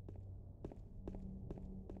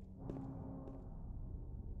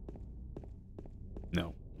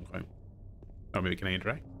 No. Okay. Or maybe can I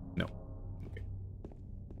interact? No. Okay.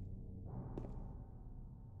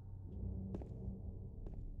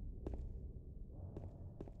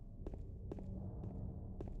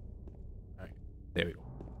 Alright. There we go.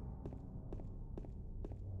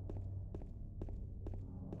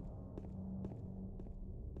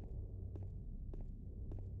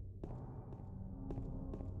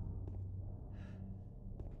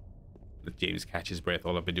 Let James catch his breath.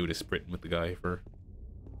 All I've been doing is sprinting with the guy for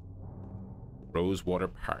Rosewater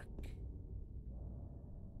Park.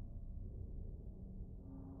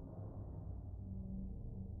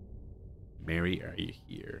 Mary, are you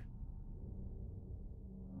here?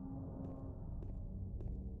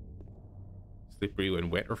 Slippery when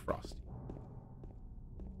wet or frosty?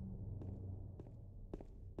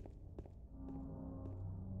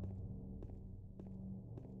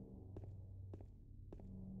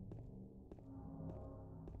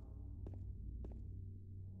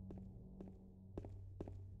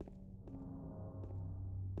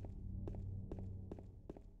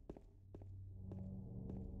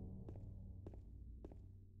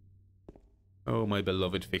 Oh, my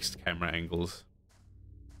beloved fixed camera angles.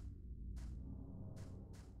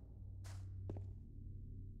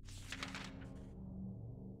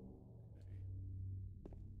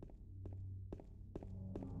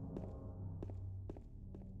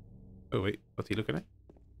 Oh wait, what's he looking at?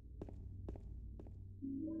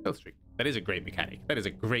 Health streak. That is a great mechanic. That is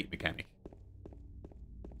a great mechanic.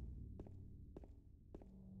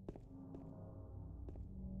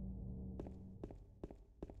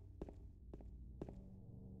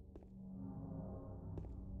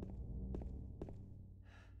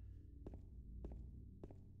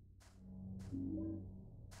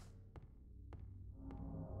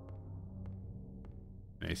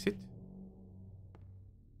 Can I sit?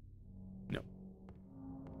 No.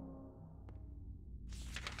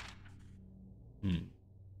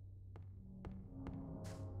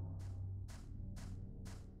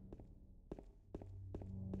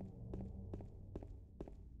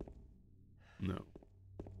 No.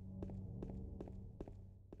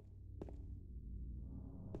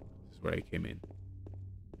 This is where I came in.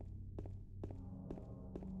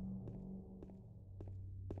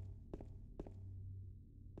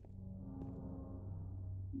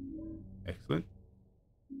 Excellent.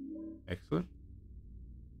 Excellent.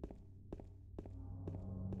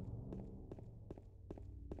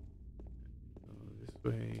 Go this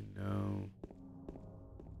way, no.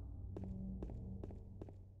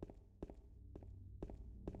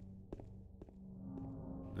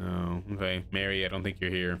 No. Okay, Mary, I don't think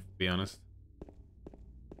you're here, to be honest.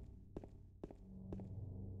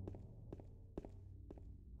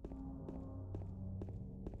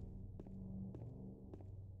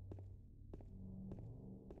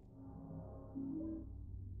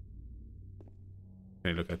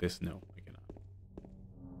 Can I look at this? No, I cannot.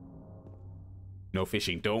 No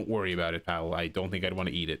fishing. Don't worry about it, pal. I don't think I'd want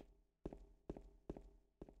to eat it.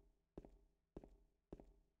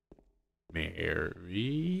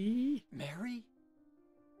 Mary? Mary?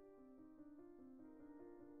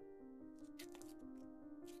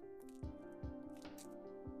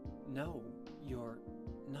 No, you're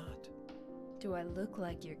not. Do I look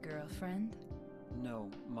like your girlfriend? No,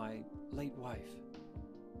 my late wife.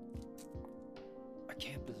 I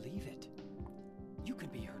can't believe it. You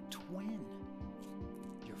could be her twin.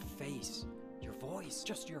 Your face, your voice,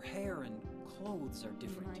 just your hair and clothes are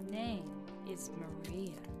different. My name is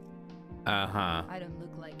Maria. Uh-huh. I don't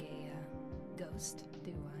look like a ghost,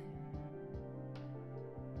 do I?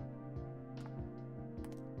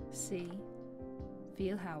 See?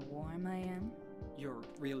 Feel how warm I am? You're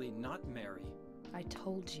really not Mary. I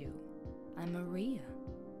told you. I'm Maria.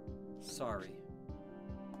 Sorry.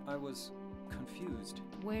 I was confused.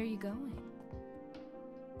 Where are you going?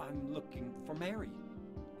 I'm looking for Mary.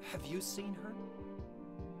 Have you seen her?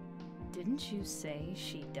 Didn't you say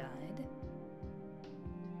she died?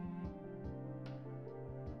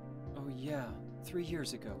 Yeah, 3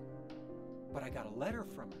 years ago. But I got a letter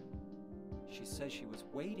from her. She says she was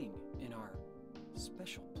waiting in our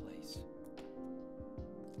special place.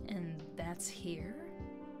 And that's here?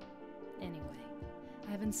 Anyway,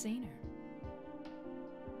 I haven't seen her.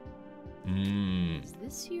 Is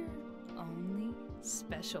this your only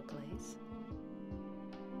special place?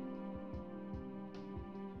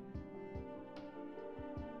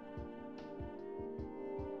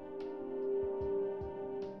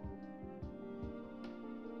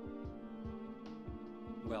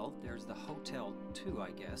 Well, there's the hotel too,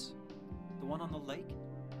 I guess. The one on the lake?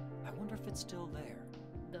 I wonder if it's still there.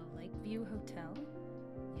 The Lakeview Hotel?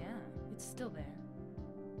 Yeah, it's still there.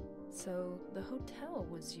 So, the hotel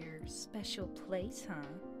was your special place, huh?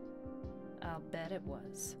 I'll bet it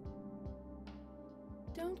was.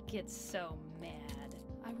 Don't get so mad.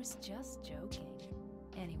 I was just joking.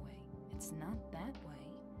 Anyway, it's not that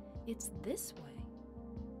way. It's this way.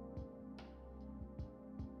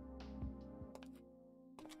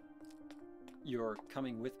 You're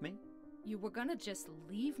coming with me? You were gonna just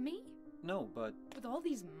leave me? No, but... With all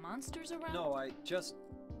these monsters around? No, I just...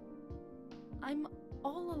 I'm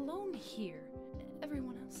all alone here.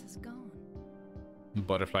 Everyone else is gone.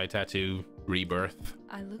 Butterfly tattoo, rebirth.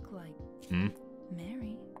 I look like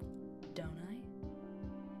Mary, don't I?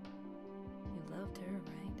 You loved her,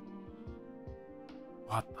 right?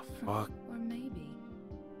 What the fuck? Or maybe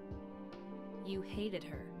you hated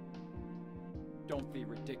her. Don't be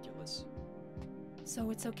ridiculous.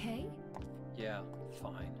 So it's okay? Yeah,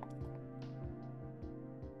 fine.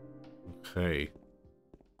 Okay.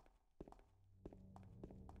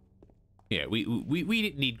 Yeah, we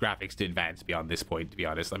didn't need graphics to advance beyond this point, to be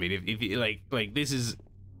honest. I mean, if you like this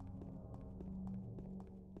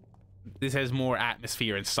has more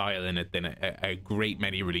atmosphere and style in it than a great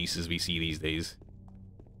many releases we see these days.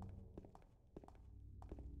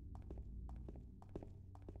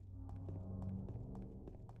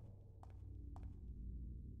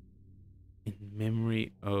 In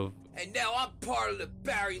memory of... And now I'm part of the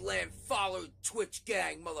Barryland follower Twitch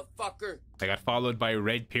gang, motherfucker. I got followed by a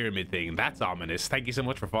red pyramid thing. That's ominous. Thank you so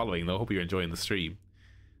much for following, though. Hope you're enjoying the stream.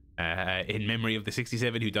 In memory of the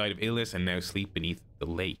 67 who died of illness and now sleep beneath the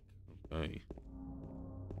lake. Okay.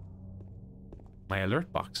 My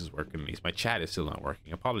alert box is working, at least. My chat is still not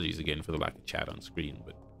working. Apologies again for the lack of chat on screen,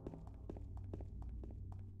 but...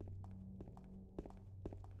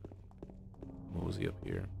 Mosey up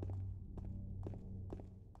here.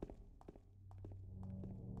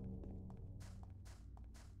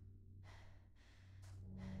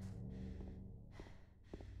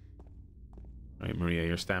 Alright, Maria,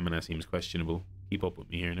 your stamina seems questionable. Keep up with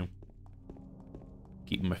me here now.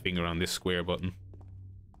 Keeping my finger on this square button.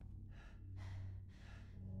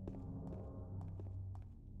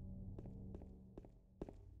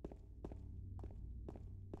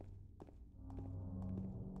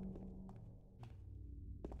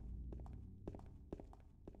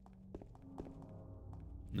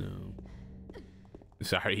 No.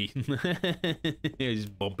 Sorry.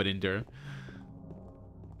 Just bumping into her.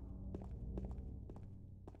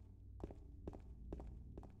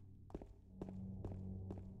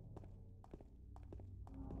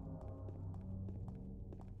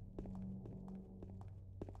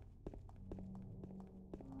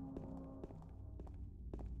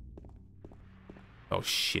 Oh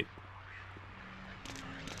shit.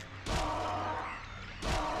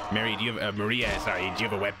 Mary, do you have Maria, sorry, do you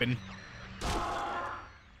have a weapon?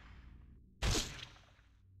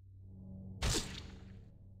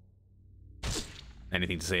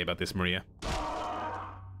 Anything to say about this, Maria? I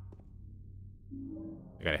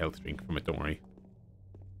got a health drink from it, don't worry.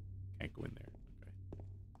 Can't go in there.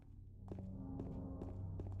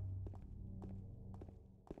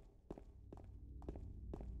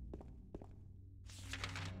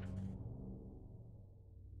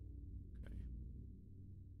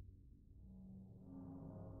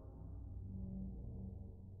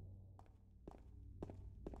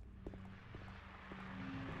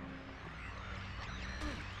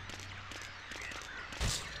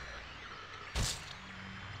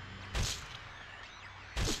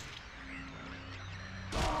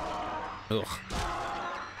 Ugh.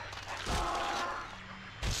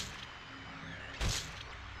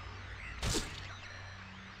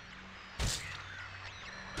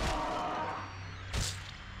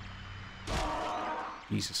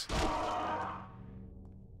 Jesus.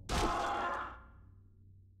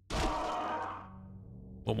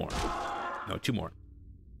 One more. No, two more.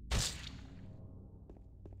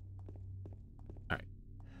 Alright.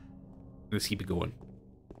 Let's keep it going.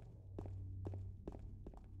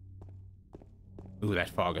 Ooh, that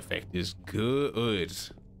fog effect is good.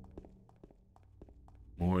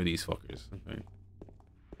 of these fuckers. Okay.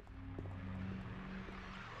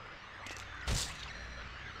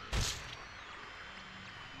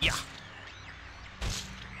 Yeah.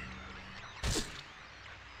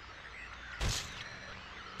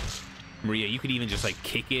 Maria, you could even just like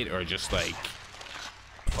kick it or just like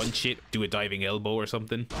punch it, do a diving elbow or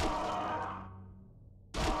something.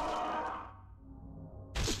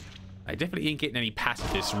 I definitely ain't getting any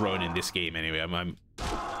pacifist run in this game anyway. I'm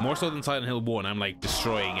more so than Silent Hill 1, I'm like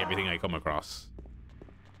destroying everything I come across.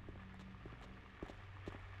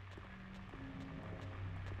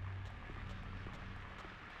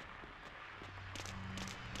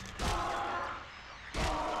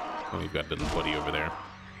 Oh, we've got little buddy over there.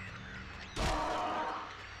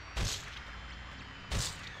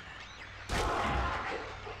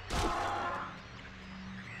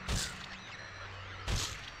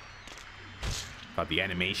 Got the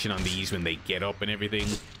animation on these when they get up and everything.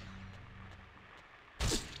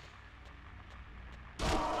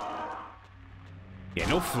 Yeah,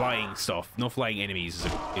 no flying stuff. No flying enemies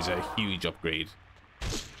is a huge upgrade.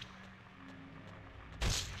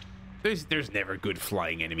 There's never good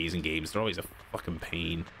flying enemies in games. They're always a fucking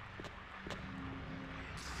pain.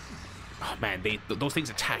 Oh man, those things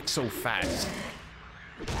attack so fast.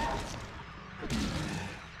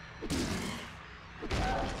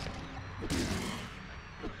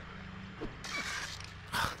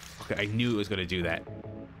 Okay, I knew it was gonna do that.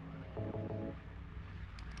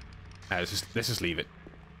 Let's just leave it.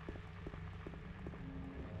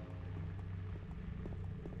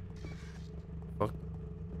 Fuck.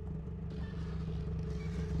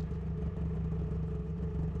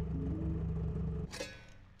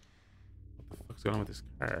 What the fuck's going on with this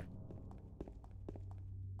car?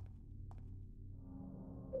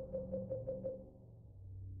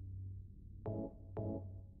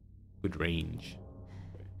 Good range.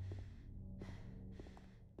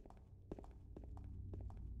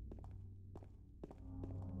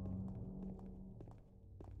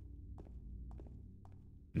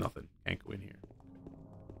 Nothing. Can't go in here.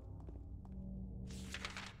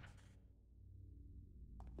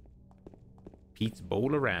 Pete's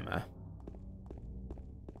Bowl-O-Rama.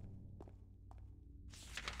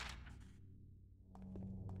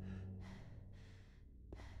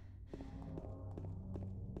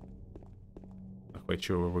 Not quite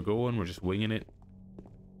sure where we're going. We're just winging it.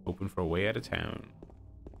 Hoping for a way out of town.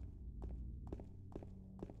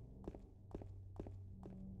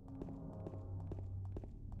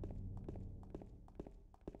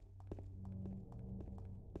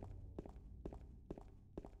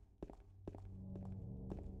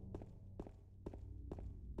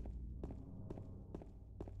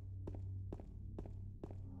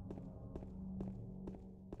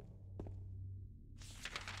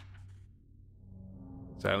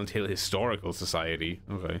 Silent Hill Historical Society.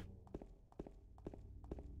 Okay.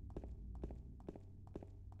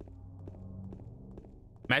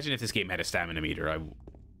 Imagine if this game had a stamina meter.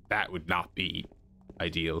 That would not be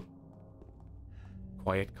ideal.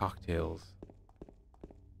 Quiet cocktails.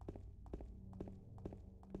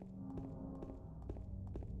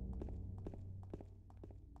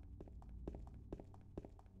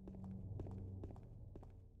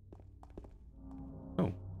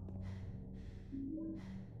 Oh.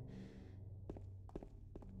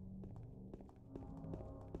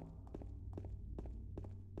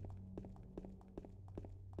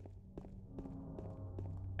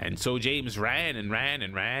 And so James ran and ran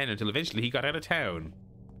and ran until eventually he got out of town.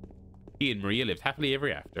 He and Maria lived happily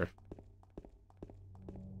ever after.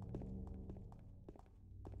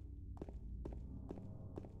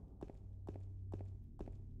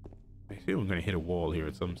 I feel I'm going to hit a wall here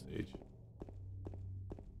at some stage.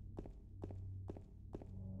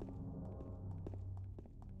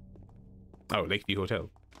 Oh, Lakeview Hotel.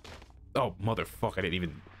 Oh, motherfucker, I didn't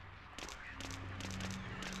even...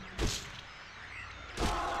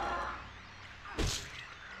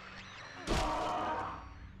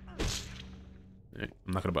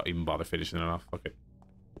 I'm not gonna even bother finishing it off. Fuck it.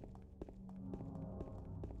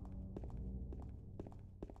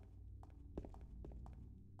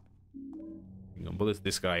 Well,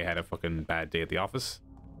 this guy had a fucking bad day at the office.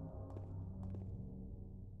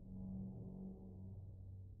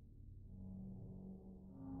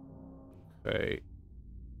 Okay.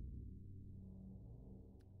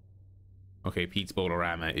 Okay, Pete's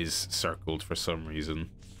Bowl-O-Rama is circled for some reason.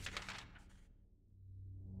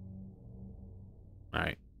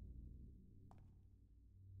 Alright.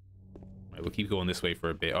 We'll keep going this way for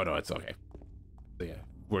a bit. Oh no, it's okay. So yeah,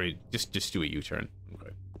 we're just do a U-turn.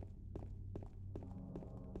 Okay.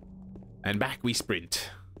 And back we sprint.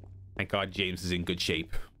 Thank God James is in good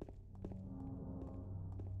shape.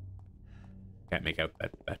 Can't make out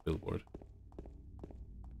that billboard.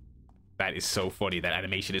 That is so funny. That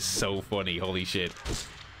animation is so funny. Holy shit.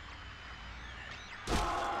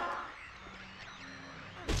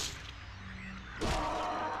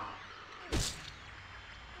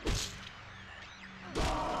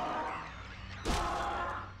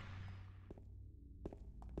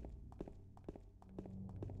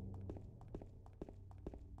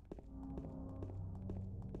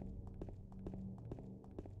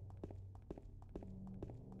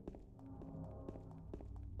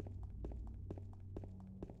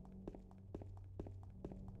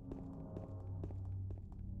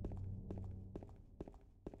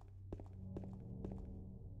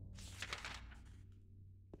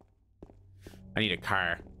 I need a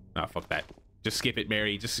car. Oh, fuck that. Just skip it,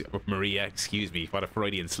 Mary. Just Maria, excuse me. What a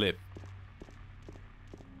Freudian slip.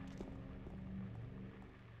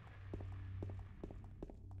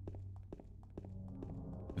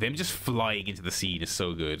 Them just flying into the scene is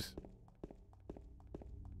so good.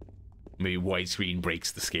 Maybe widescreen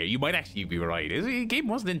breaks the scare. You might actually be right. The game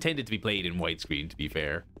wasn't intended to be played in widescreen, to be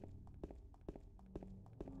fair.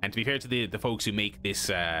 And to be fair to the folks who make this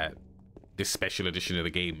this special edition of the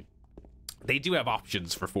game, they do have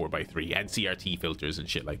options for 4:3 and CRT filters and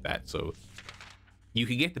shit like that, so you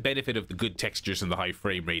can get the benefit of the good textures and the high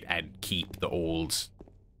frame rate and keep the old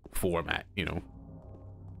format, you know.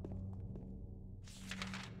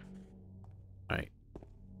 Alright.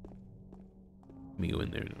 Let me go in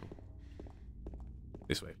there now.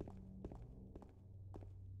 This way.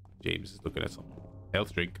 James is looking at something.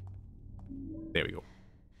 Health drink. There we go.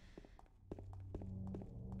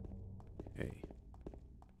 Hey.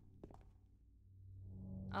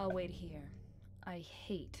 I'll wait here. I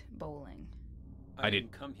hate bowling. I did-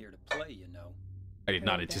 didn't come here to play, you know. I did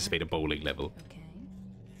not Okay. anticipate a bowling level. Okay.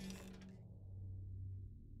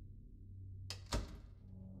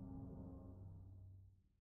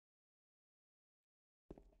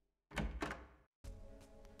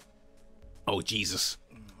 Oh, Jesus.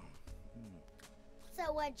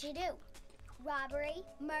 So what'd you do? Robbery?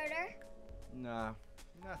 Murder? Nah,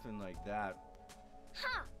 nothing like that.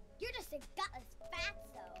 Huh! You're just a gutless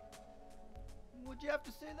fatso. What'd you have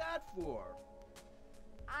to say that for?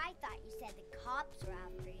 I thought you said the cops were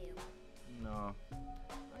after you. No,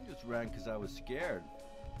 I just ran because I was scared.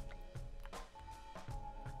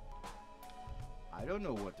 I don't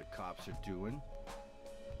know what the cops are doing.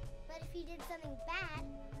 But if you did something bad,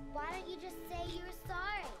 why don't you just say you were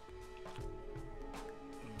sorry?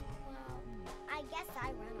 Well, I guess I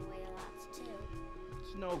run away a lot too.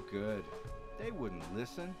 It's no good. They wouldn't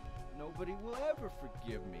listen. Nobody will ever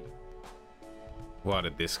forgive me. What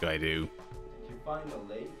did this guy do? Did you find the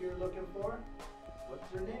lady you're looking for? What's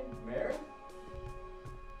her name? Mary?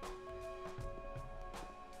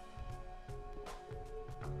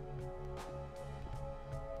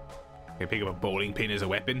 Can I pick up a bowling pin as a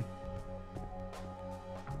weapon?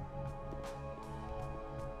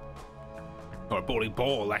 Or a bowling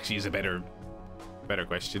ball actually is a better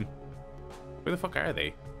question. Where the fuck are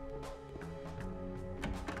they?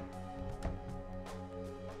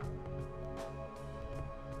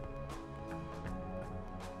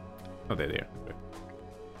 Oh, they're there. Okay.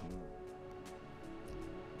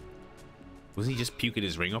 Was he just puking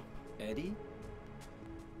his ring up? Eddie?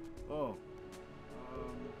 Oh.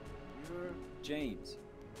 You're... James.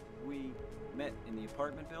 We met in the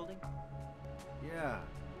apartment building? Yeah,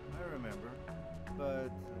 I remember. But...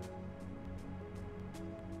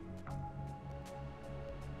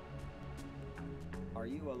 Are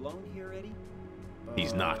you alone here, Eddie?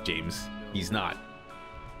 He's not, James. no. He's not.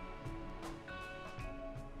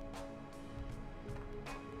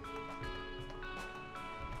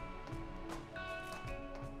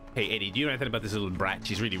 Hey, Eddie, do you know anything about this little brat?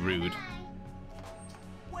 She's really rude.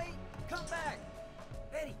 Wait! Come back!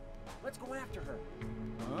 Eddie, let's go after her.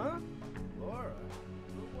 Huh? Laura?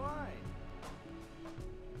 But why?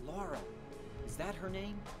 Laura. Is that her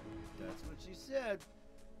name? That's what she said.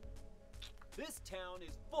 This town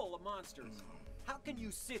is full of monsters. How can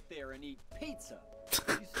you sit there and eat pizza?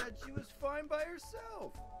 She said she was fine by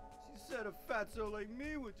herself. She said a fatso like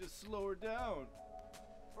me would just slow her down.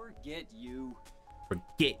 Forget you.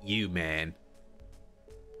 Forget you, man.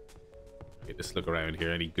 Okay, just look around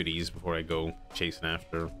here. Any goodies before I go chasing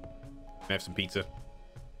after? Can I have some pizza?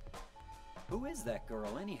 Who is that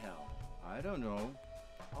girl, anyhow? I don't know.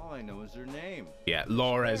 All I know is her name. Yeah,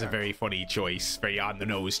 Laura is a very funny choice. Very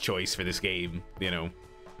on-the-nose choice for this game, you know.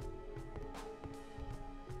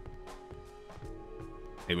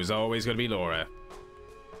 It was always going to be Laura.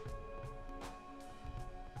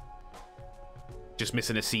 Just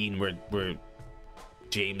missing a scene where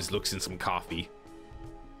James looks in some coffee.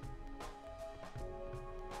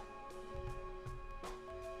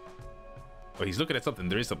 Oh, he's looking at something.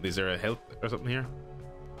 There is something. Is there a health or something here?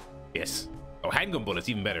 Yes. Oh, handgun bullets,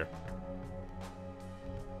 even better.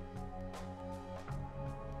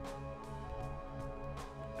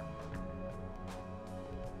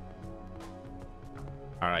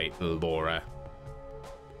 All right, Laura.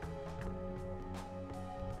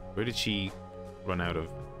 Where did she run out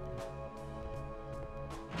of?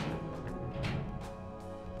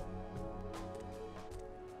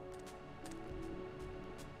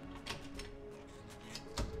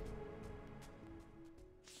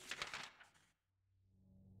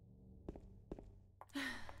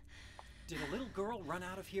 Did a little girl run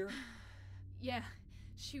out of here? Yeah,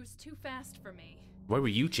 she was too fast for me. Why were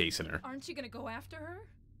you chasing her? Aren't you gonna go after her?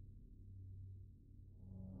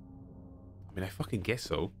 I mean, I fucking guess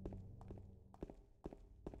so.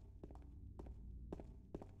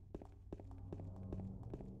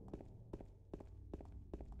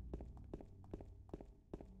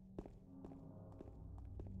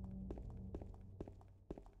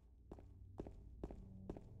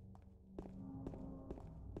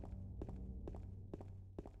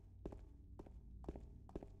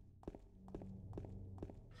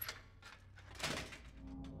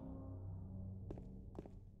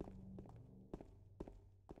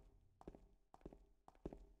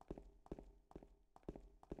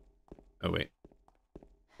 Oh, wait.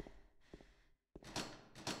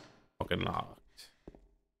 Fucking locked.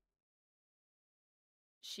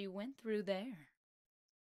 She went through there.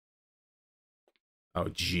 Oh,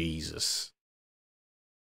 Jesus.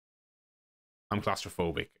 I'm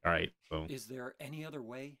claustrophobic. All right, so. Is there any other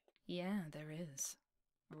way? Yeah, there is.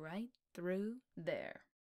 Right through there.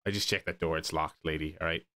 I just checked that door. It's locked, lady. All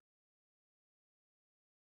right.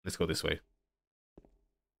 Let's go this way.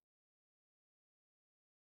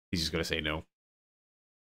 He's just going to say no.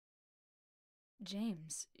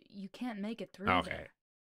 James, you can't make it through Okay. there.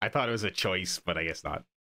 I thought it was a choice, but I guess not.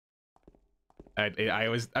 I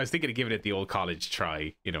was thinking of giving it the old college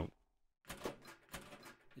try, you know.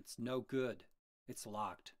 It's no good. It's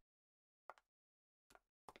locked.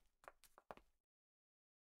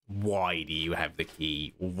 Why do you have the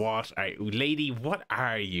key? Lady, what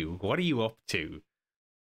are you? What are you up to?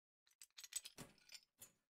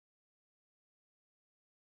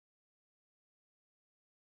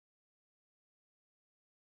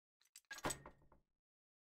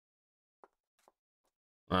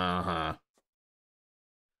 Uh-huh.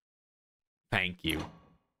 Thank you.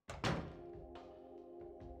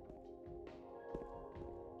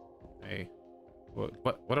 Hey. What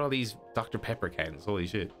are all these Dr. Pepper cans? Holy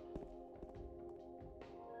shit.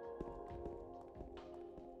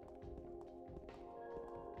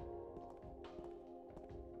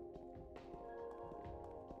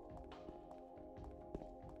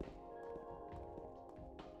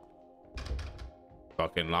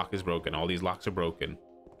 Fucking lock is broken. All these locks are broken.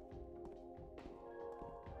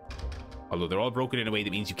 Although they're all broken in a way that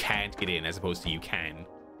means you can't get in as opposed to you can.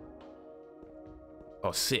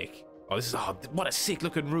 Oh, sick. Oh, this is... Oh, what a sick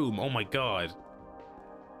looking room. Oh my god.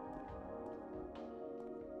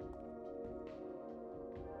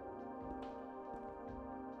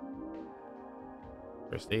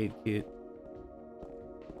 First aid kit.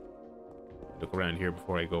 Look around here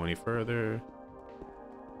before I go any further.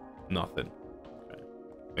 Nothing. Okay.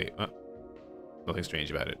 Wait, what? Nothing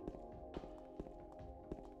strange about it.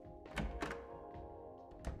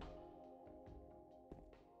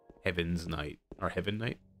 Heaven's Night. Or Heaven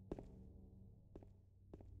Night?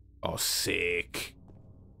 Oh, sick.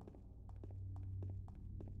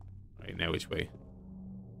 Alright, now which way?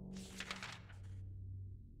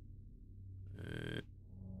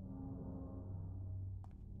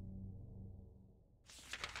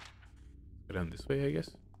 Go down this way, I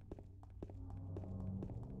guess.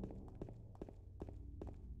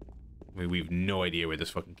 I mean, we have no idea where this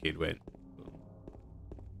fucking kid went.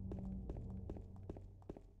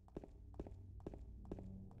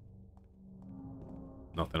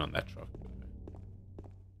 Nothing on that truck.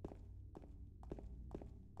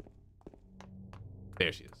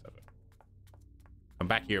 There she is. Okay. Come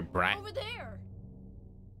back here, brat. Over there.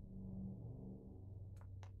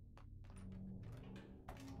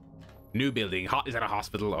 New building. Is that a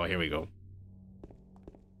hospital? Oh, here we go.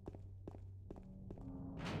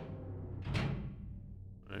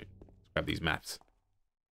 All right. Let's grab these maps.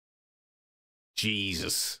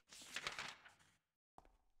 Jesus.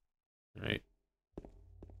 All right.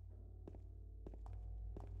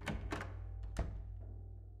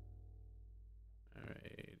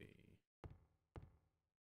 Alrighty.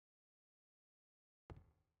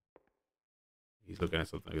 He's looking at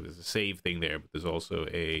something. There's a save thing there, but there's also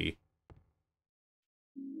a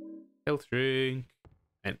health drink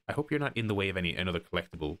And I hope you're not in the way of another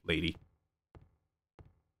collectible lady.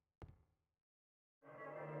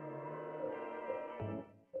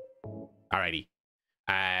 Alrighty.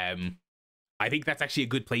 I think that's actually a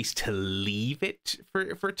good place to leave it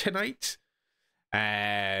for tonight.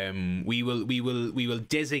 We will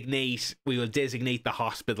designate the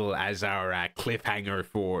hospital as our cliffhanger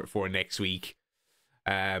for next week.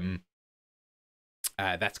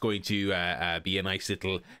 That's going to be a nice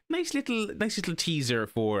little teaser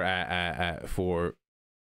for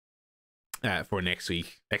next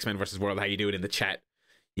week. X-Men vs. World, how you doing in the chat?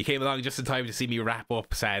 You came along just in time to see me wrap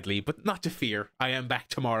up, sadly, but not to fear. I am back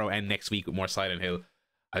tomorrow and next week with more Silent Hill.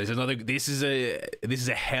 This is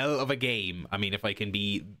a hell of a game. I mean, if I can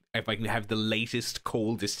have the latest,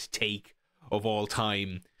 coldest take of all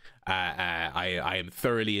time, I am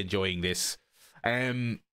thoroughly enjoying this.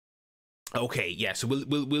 Okay, yeah. So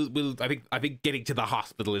we'll. I think getting to the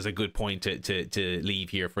hospital is a good point to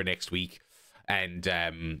leave here for next week, and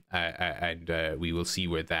we will see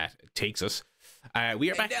where that takes us.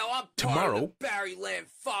 We are back now I'm tomorrow. Part of the Barryland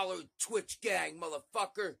follow Twitch gang,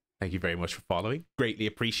 motherfucker. Thank you very much for following. Greatly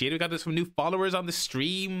appreciated. We got some new followers on the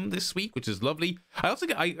stream this week, which is lovely.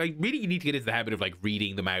 I really need to get into the habit of like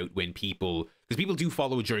reading them out when because people do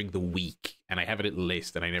follow during the week, and I have a little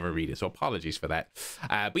list and I never read it, so apologies for that.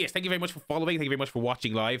 But yes, thank you very much for following. Thank you very much for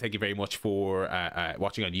watching live. Thank you very much for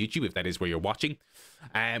watching on YouTube, if that is where you're watching.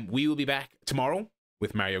 We will be back tomorrow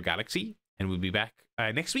with Mario Galaxy, and we'll be back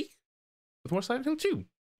next week with more Silent Hill 2.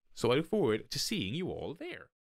 So I look forward to seeing you all there.